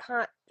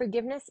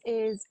 forgiveness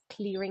is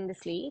clearing the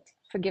slate.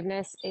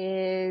 Forgiveness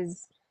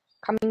is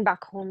coming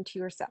back home to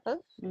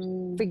yourself.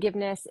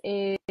 Forgiveness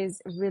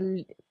is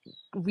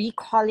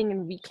recalling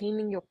and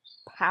reclaiming your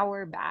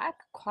power back,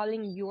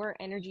 calling your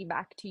energy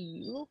back to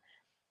you.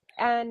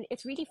 And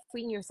it's really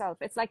freeing yourself.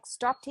 It's like,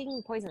 stop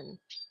taking poison.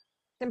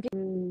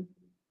 Simply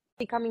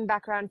coming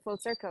back around full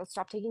circle.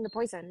 Stop taking the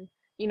poison.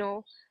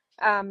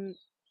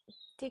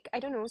 Take, I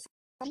don't know,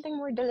 something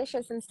more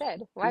delicious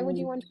instead. Why would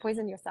you want to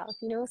poison yourself?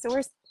 So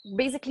we're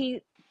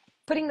basically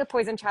putting the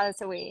poison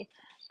chalice away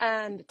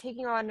and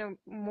taking on a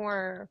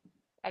more,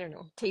 I don't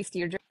know,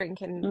 tastier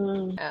drink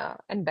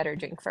and better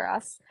drink for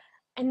us.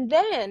 And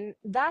then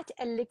that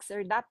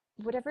elixir, that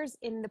whatever's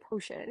in the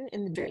potion,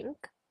 in the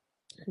drink,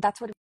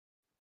 that's what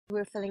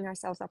we're filling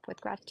ourselves up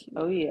with: gratitude.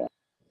 Oh yeah.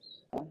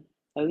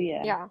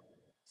 Yeah.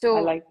 So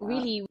I like that.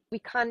 really, we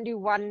can't do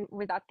one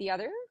without the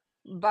other,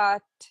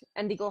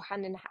 and they go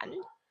hand in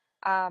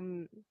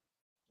hand.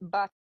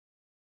 But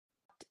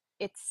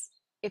it's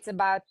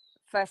about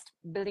first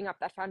building up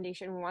that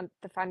foundation. We want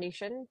the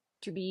foundation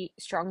to be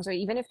strong. So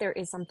even if there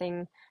is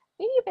something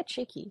maybe a bit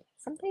shaky,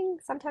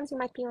 sometimes you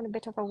might be on a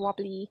bit of a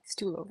wobbly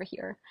stool over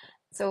here.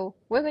 So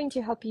we're going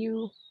to help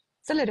you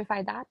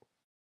solidify that.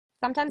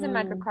 Sometimes it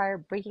might require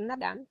breaking that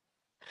down.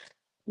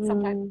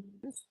 Sometimes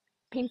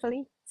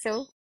painfully.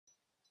 So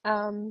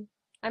I'm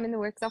in the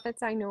works of it,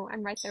 so I know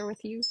I'm right there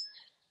with you.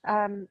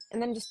 And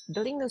then just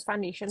building those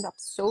foundations up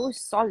so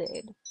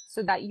solid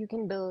so that you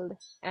can build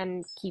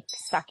and keep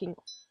stacking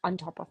on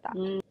top of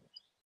that.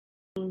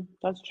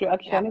 That's true.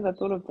 Actually, I never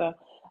thought of that.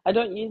 I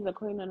don't use the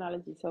coin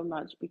analogy so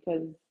much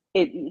because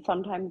it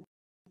sometimes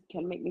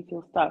can make me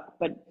feel stuck.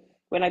 But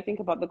when I think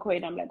about the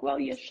coin, I'm like, well,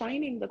 you're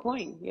shining the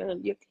coin.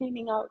 You're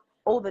cleaning out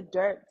all the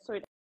dirt, so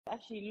it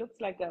actually looks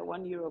like a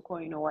 €1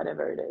 coin or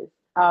whatever it is.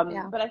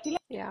 But I feel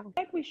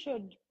like we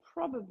should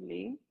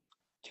probably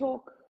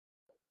talk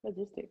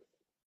logistics.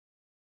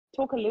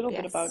 talk a little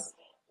bit about Yes.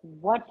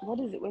 what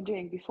is it we're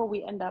doing before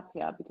we end up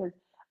here, because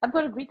I've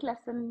got a Greek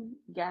lesson,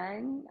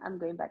 gang. I'm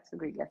going back to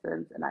Greek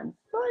lessons and I'm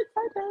so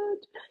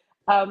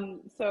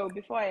excited. So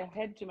before I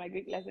head to my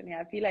Greek lesson here,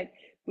 I feel like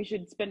we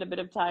should spend a bit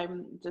of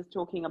time just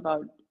talking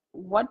about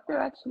what they're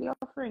actually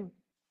offering.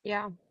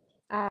 Yeah.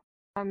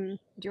 Do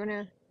you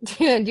wanna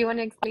do you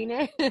wanna explain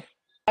it?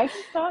 I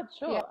can start,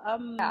 Yeah.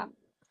 sure. Yeah.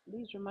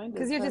 These reminders.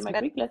 Because you're So just my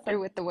better Greek lesson,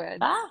 with the words.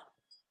 ah,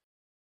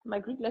 my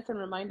Greek lesson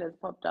reminders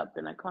popped up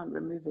and I can't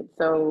remove it.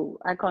 So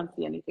I can't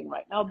see anything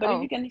right now. But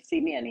if you Oh, can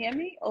see me and hear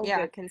me, all yeah,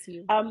 I good. can see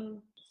you.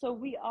 So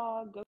we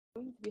are going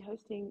to be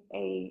hosting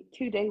a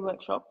 2-day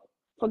workshop,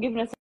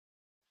 forgiveness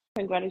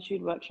and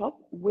gratitude workshop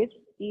with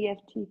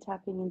EFT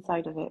tapping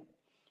inside of it.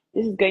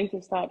 This is going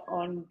to start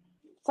on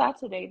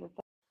Saturday, the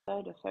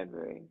 3rd of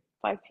February,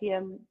 5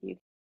 p.m.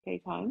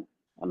 UK time.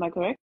 Am I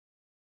correct?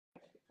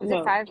 Was it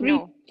No, five?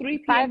 No. 3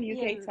 p.m. 5 UK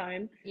p.m.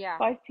 time, Yeah.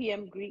 5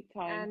 p.m. Greek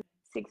time, And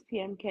 6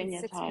 p.m. Kenya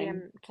 6 time.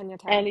 p.m. Kenya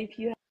And time. if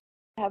you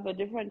have a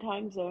different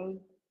time zone,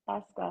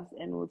 ask us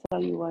and we'll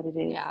tell you what it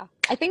is. Yeah.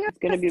 I think it It's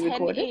going to was be 10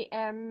 recorded,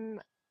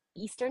 a.m.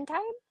 Eastern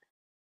time,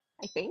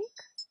 I think.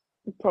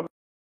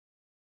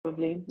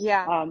 probably.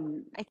 Yeah.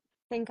 I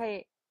think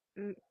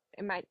mm,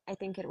 I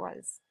think it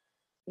was.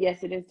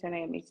 Yes, it is 10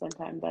 a.m. Eastern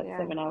time. That's Yeah.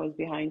 7 hours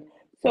behind. Yeah,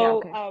 So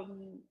okay.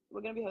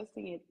 we're going to be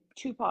hosting it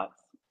 2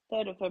 parts.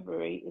 3rd of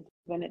February is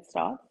when it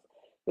starts.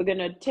 We're going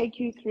to take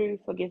you through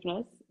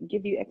forgiveness,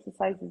 give you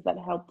exercises that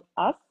helped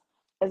us,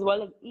 as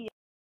well as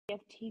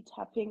EFT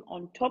tapping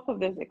on top of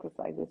those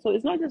exercises. So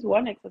it's not just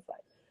one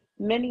exercise,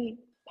 many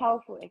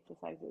powerful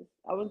exercises.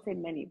 I wouldn't say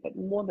many, but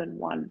more than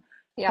one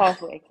Yeah.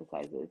 powerful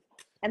exercises.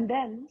 And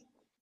then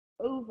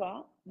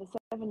over the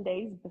 7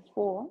 days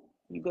before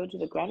you go to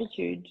the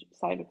gratitude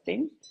side of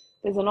things,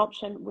 there's an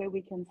option where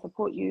we can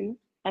support you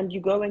and you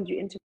go and you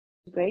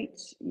integrate,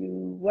 you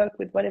work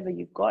with whatever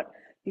you've got,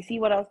 you see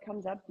what else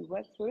comes up, you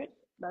work through it.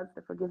 That's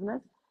the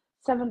forgiveness.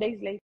 7 days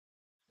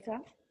later,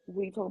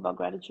 we talk about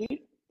gratitude,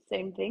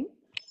 same thing.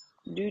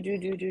 Do,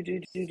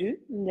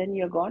 and then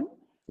you're gone.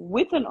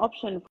 With an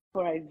option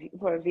for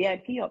a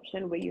VIP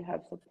option where you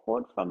have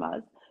support from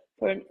us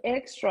for an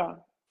extra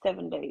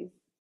 7 days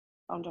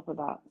on top of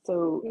that.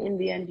 So Yeah. in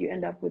the end, you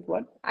end up with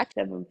what?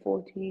 Actually,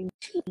 714.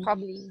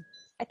 probably.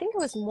 I think it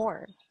was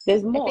more.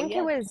 There's I more, think it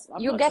yes. was,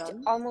 I'm you not get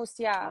done. almost,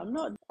 yeah. I'm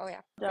not Oh,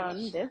 yeah. done.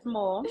 Finish. There's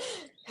more.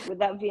 With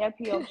that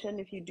VIP option,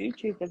 if you do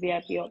choose the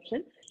VIP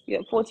option, you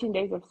get 14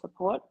 days of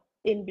support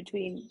in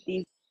between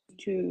these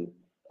two,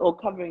 or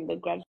covering the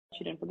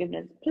gratitude and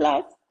forgiveness,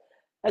 plus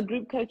a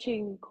group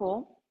coaching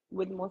call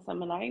with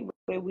Mosam and I,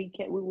 where we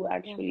will Yeah.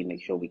 actually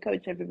make sure we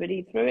coach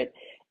everybody through it.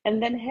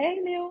 And then, hey,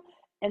 Neil,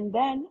 and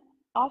then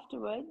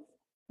afterwards,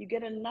 you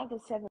get another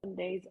 7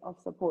 days of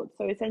support.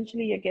 So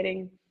essentially, you're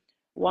getting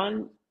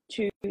 1,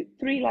 2,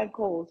 3 live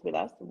calls with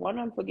us, one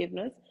on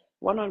forgiveness,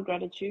 one on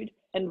gratitude,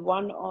 and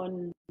one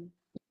on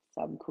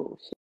some cool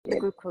The shit.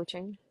 group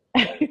coaching.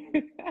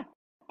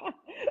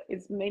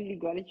 It's mainly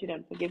gratitude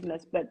and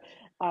forgiveness, but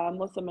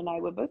Mosam and I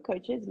were both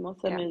coaches. Yeah.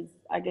 Mosam is,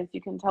 I guess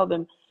you can tell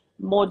them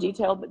more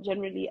detail, but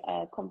generally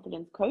a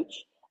confidence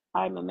coach.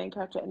 I'm a main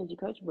character energy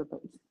coach, but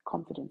it's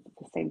confidence, it's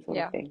the same sort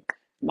of Yeah. thing.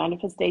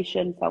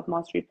 Manifestation, self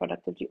mastery,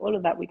 productivity, all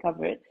of that, we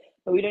cover it,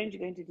 but we don't need to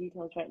go into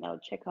details right now.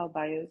 Check our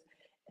bios.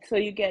 So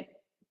you get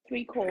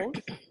 3 calls,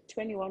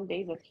 21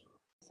 days of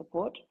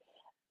support,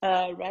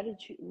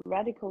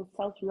 radical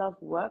self love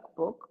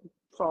workbook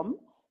from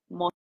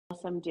Mosam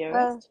Well,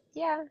 Dearest.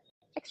 yeah.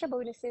 Extra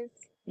bonuses.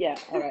 Yeah,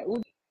 all right.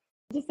 We'll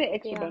just say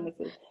extra Yeah.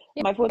 bonuses.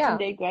 Yeah. My 14 Yeah.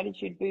 day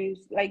gratitude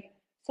boost, like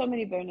so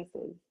many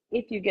bonuses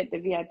if you get the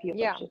VIP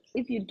Yeah. option.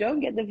 If you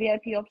don't get the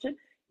VIP option,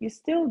 you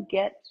still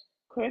get,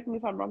 correct me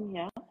if I'm wrong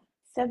here,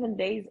 7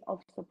 days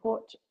of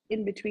support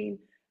in between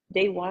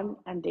day 1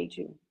 and day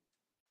 2.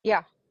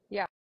 Yeah.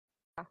 Yeah.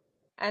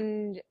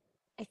 And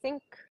I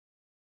think,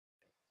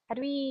 how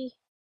do we,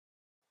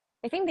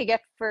 I think they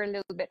get for a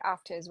little bit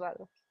after as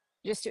well,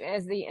 just to,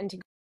 as they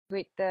integrate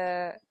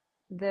the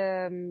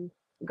And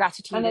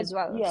gratitude then, as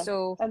well. yes,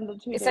 So and the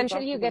 2 days essentially,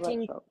 after you're the getting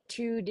workshop.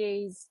 2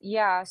 days.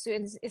 Yeah. So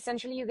it's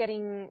essentially you're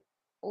getting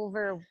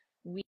over a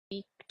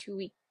week, 2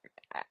 week.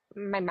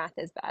 My math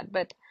is bad,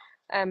 but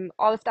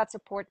all of that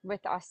support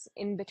with us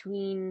in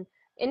between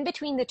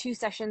the two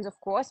sessions, of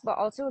course, but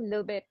also a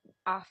little bit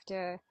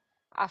after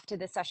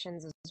the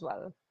sessions as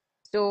well.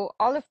 So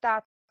all of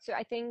that. So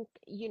I think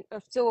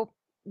so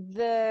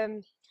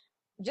the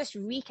just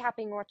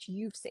recapping what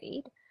you've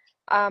said,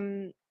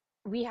 um,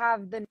 we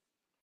have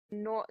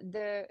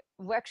the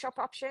workshop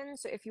option.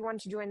 So if you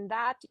want to join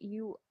that,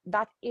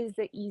 that is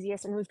the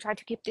easiest, and we've tried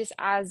to keep this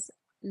as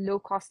low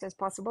cost as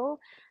possible.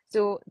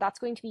 So that's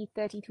going to be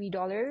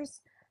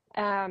 $33,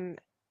 um,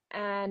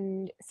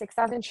 and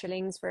 6,000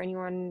 shillings for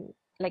anyone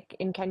like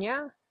in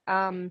Kenya,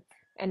 and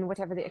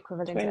whatever the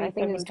equivalent is. I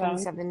think it was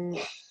 27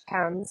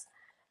 pounds.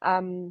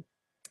 £27,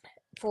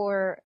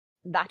 for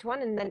that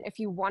one. And then if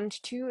you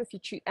want to, if you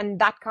choose, and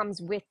that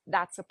comes with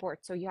that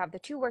support. So you have the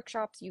two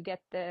workshops, you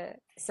get the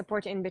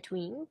support in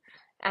between,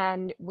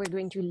 and we're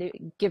going to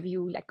give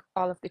you like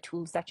all of the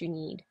tools that you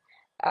need.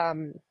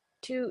 Um,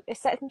 to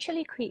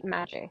essentially create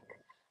magic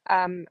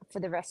for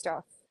the rest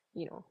of,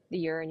 the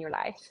year in your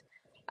life.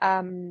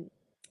 Um,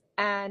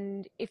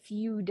 and if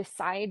you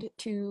decide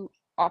to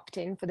opt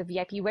in for the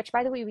VIP, which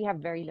by the way, we have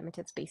very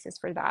limited spaces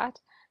for that.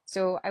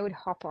 So I would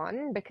hop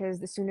on, because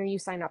the sooner you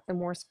sign up, the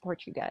more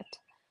support you get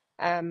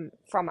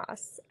from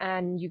us,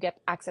 and you get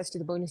access to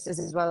the bonuses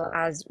as well,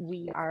 as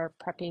we are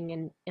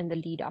prepping in the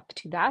lead up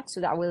to that. So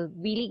that will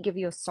really give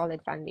you a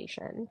solid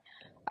foundation.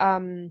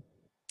 Um,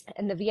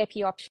 and the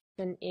VIP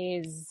option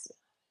is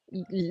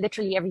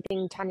literally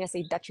everything Tanya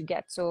said that you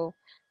get. So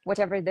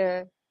whatever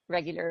the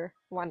regular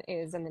one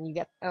is, and then you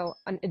get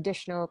an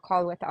additional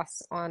call with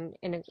us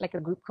like a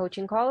group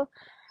coaching call,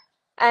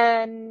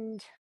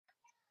 and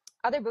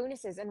other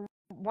bonuses. And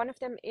one of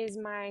them is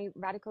my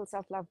Radical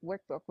Self-Love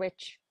workbook,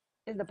 which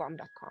is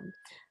thebomb.com.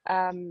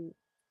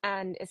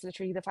 And it's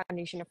literally the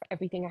foundation of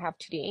everything I have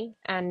today.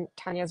 And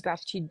Tanya's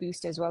gratitude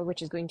boost as well,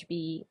 which is going to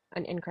be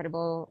an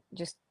incredible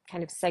just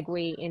kind of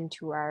segue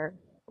into our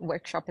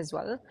workshop as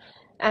well.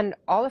 And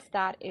all of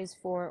that is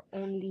for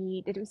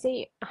only, did we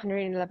say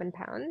 £111?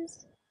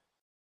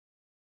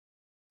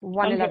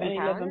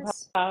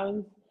 £111,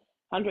 £111,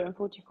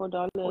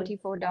 $144,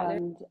 $44.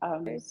 and I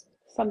think it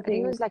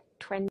something was like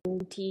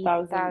thousand shillings.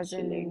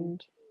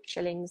 20,000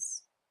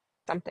 shillings,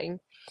 something.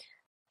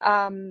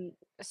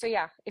 So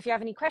yeah, if you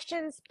have any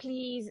questions,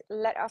 please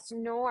let us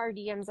know. Our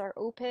DMs are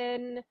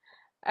open.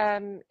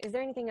 Is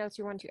there anything else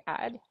you want to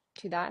add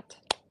to that?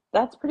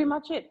 That's pretty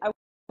much it. I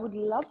would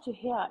love to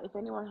hear if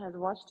anyone has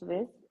watched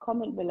this.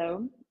 Comment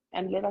below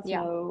and let us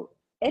know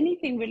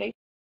anything related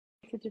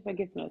to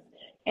forgiveness,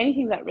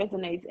 anything that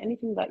resonates,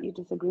 anything that you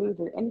disagree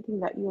with, anything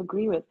that you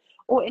agree with,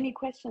 or any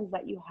questions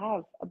that you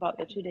have about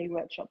the 2-day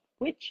workshop.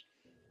 Which,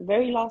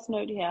 very last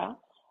note here,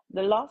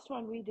 the last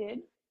one we did,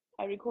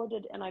 I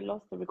recorded and I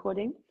lost the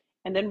recording,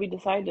 and then we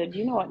decided,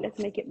 you know what, let's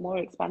make it more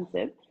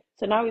expansive.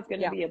 So now it's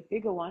going to be a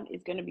bigger one.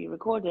 It's going to be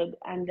recorded,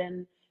 and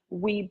then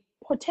we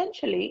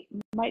potentially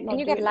might not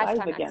do it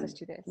live again,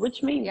 to this.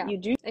 Which means you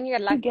do and you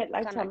get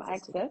lifetime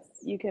access.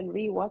 You can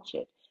rewatch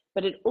it,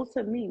 but it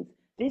also means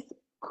this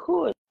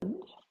could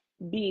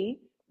be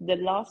the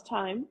last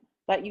time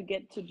that you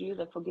get to do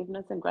the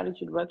forgiveness and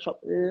gratitude workshop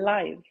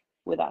live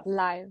with us.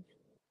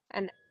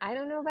 And I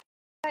don't know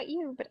about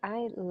you, but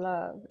I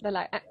love the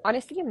live.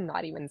 Honestly, I'm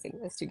not even saying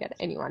this to get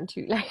anyone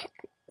to like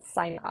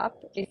sign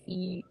up. If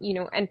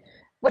and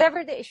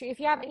whatever the issue, if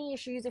you have any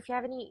issues, if you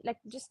have any, like,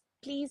 just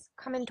please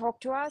come and talk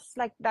to us.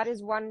 Like, that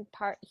is one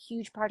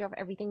huge part of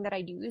everything that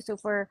I do. So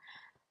for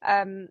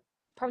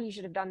probably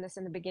should have done this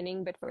in the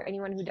beginning, but for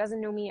anyone who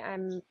doesn't know me,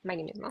 my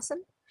name is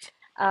Masim.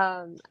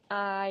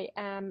 I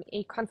am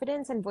a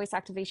confidence and voice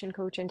activation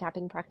coach and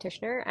tapping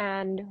practitioner,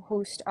 and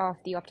host of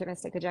the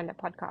Optimistic Agenda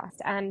podcast.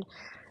 And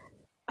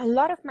a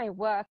lot of my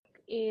work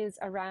is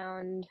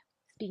around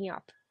speaking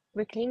up,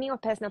 reclaiming your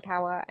personal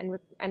power,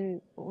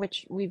 and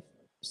which we've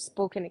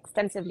spoken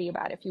extensively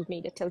about if you've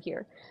made it till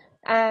here,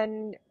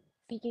 and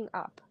speaking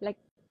up, like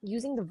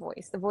using the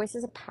voice. The voice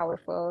is a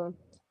powerful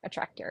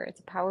attractor.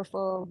 It's a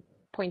powerful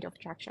point of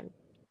attraction,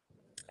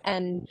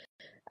 and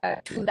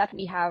a tool that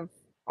we have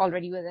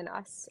already within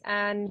us.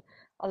 And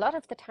a lot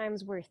of the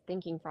times we're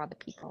thinking for other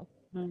people.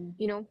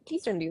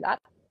 Please don't do that.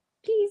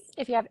 Please,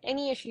 if you have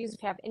any issues,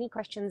 if you have any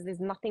questions, there's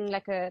nothing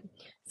like a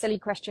silly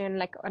question,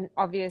 like an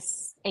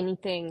obvious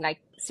anything. Like,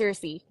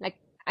 seriously, like,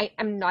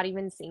 I'm not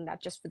even saying that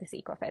just for the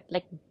sake of it.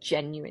 Like,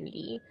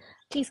 genuinely,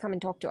 please come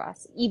and talk to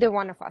us. Either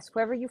one of us,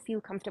 whoever you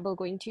feel comfortable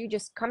going to,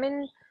 just come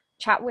and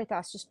chat with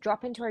us. Just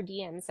drop into our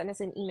DMs, send us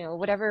an email,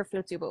 whatever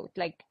floats your boat.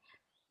 Like,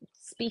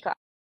 speak up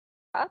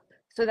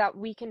so that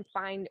we can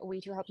find a way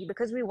to help you,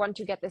 because we want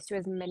to get this to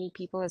as many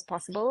people as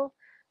possible,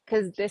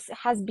 because this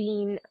has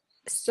been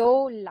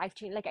so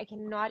life-changing. Like, I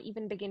cannot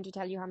even begin to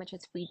tell you how much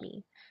it's freed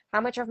me,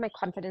 how much of my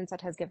confidence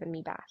it has given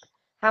me back,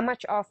 how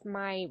much of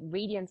my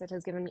radiance it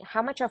has given me,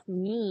 how much of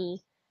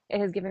me it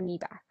has given me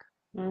back.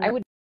 I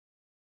would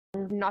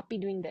not be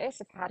doing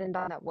this if I hadn't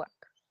done that work.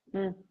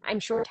 I'm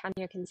sure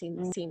Tanya can say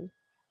the same.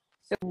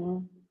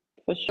 So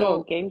for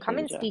sure, game changer. Come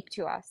and speak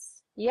to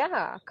us.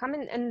 Come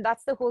in, and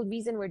that's the whole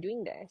reason we're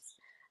doing this.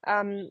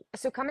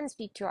 So come and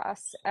speak to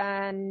us,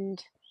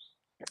 and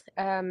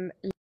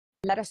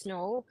let us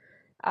know.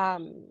 I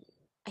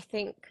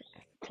think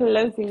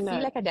closing note. I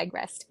feel like I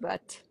digressed,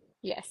 but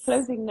yes.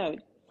 Closing note.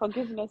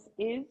 Forgiveness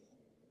is.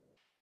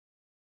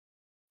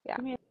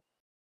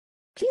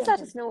 Please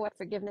let us know what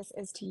forgiveness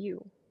is to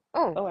you.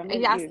 Oh, are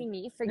you asking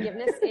me?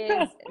 Forgiveness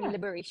is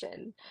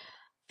liberation.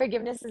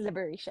 Forgiveness is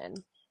liberation.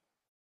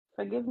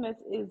 Forgiveness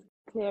is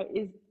clear.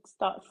 Is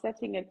start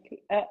setting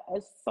a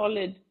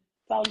solid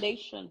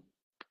foundation.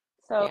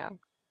 So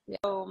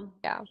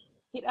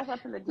hit us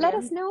up in the DMs. Let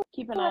us know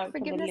Keep an eye out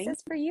forgiveness for the link.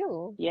 is for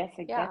you. Yes,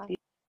 exactly.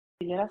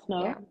 Let us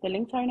know. Yeah. The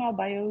links are in our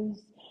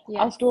bios,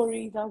 our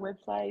stories, our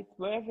websites.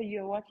 Wherever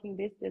you're watching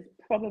this, there's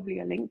probably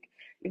a link.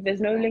 If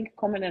there's no link,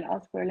 comment and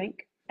ask for a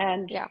link.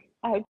 And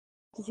I hope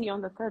to see you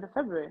on the 3rd of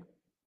February.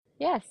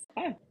 Yes.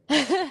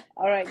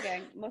 All right,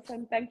 gang.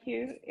 Muslim, thank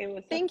you. It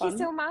was so fun. You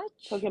so much.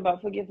 Talking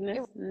about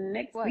forgiveness.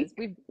 Next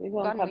week, we're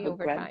going to cover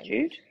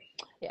gratitude.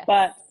 Yes.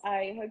 But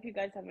I hope you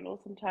guys have an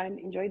awesome time.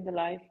 Enjoyed the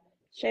life.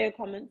 Share your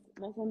comments.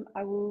 Awesome.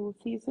 I will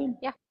see you soon.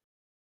 Yeah.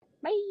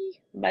 Bye.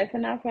 Bye for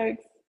now,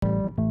 folks.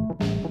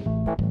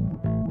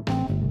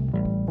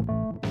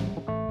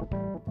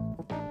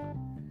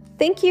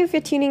 Thank you for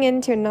tuning in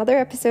to another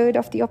episode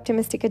of the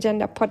Optimistic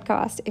Agenda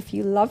podcast. If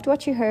you loved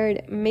what you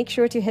heard, make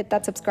sure to hit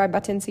that subscribe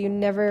button so you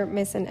never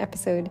miss an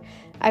episode.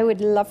 I would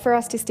love for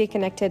us to stay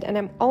connected, and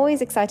I'm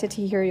always excited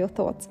to hear your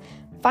thoughts.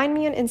 Find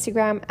me on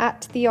Instagram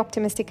at The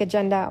Optimistic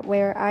Agenda,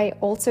 where I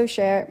also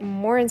share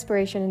more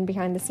inspiration and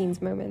behind the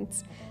scenes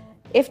moments.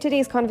 If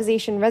today's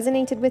conversation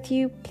resonated with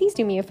you, please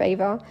do me a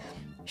favor.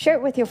 Share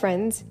it with your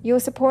friends. Your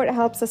support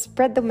helps us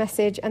spread the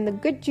message and the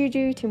good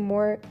juju to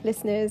more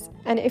listeners.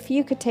 And if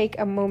you could take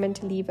a moment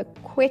to leave a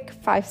quick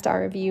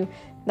 5-star review,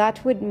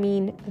 that would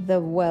mean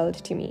the world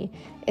to me.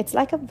 It's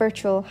like a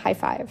virtual high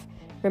five.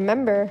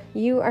 Remember,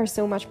 you are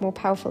so much more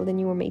powerful than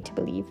you were made to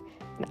believe.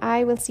 And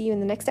I will see you in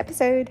the next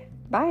episode.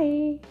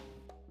 Bye.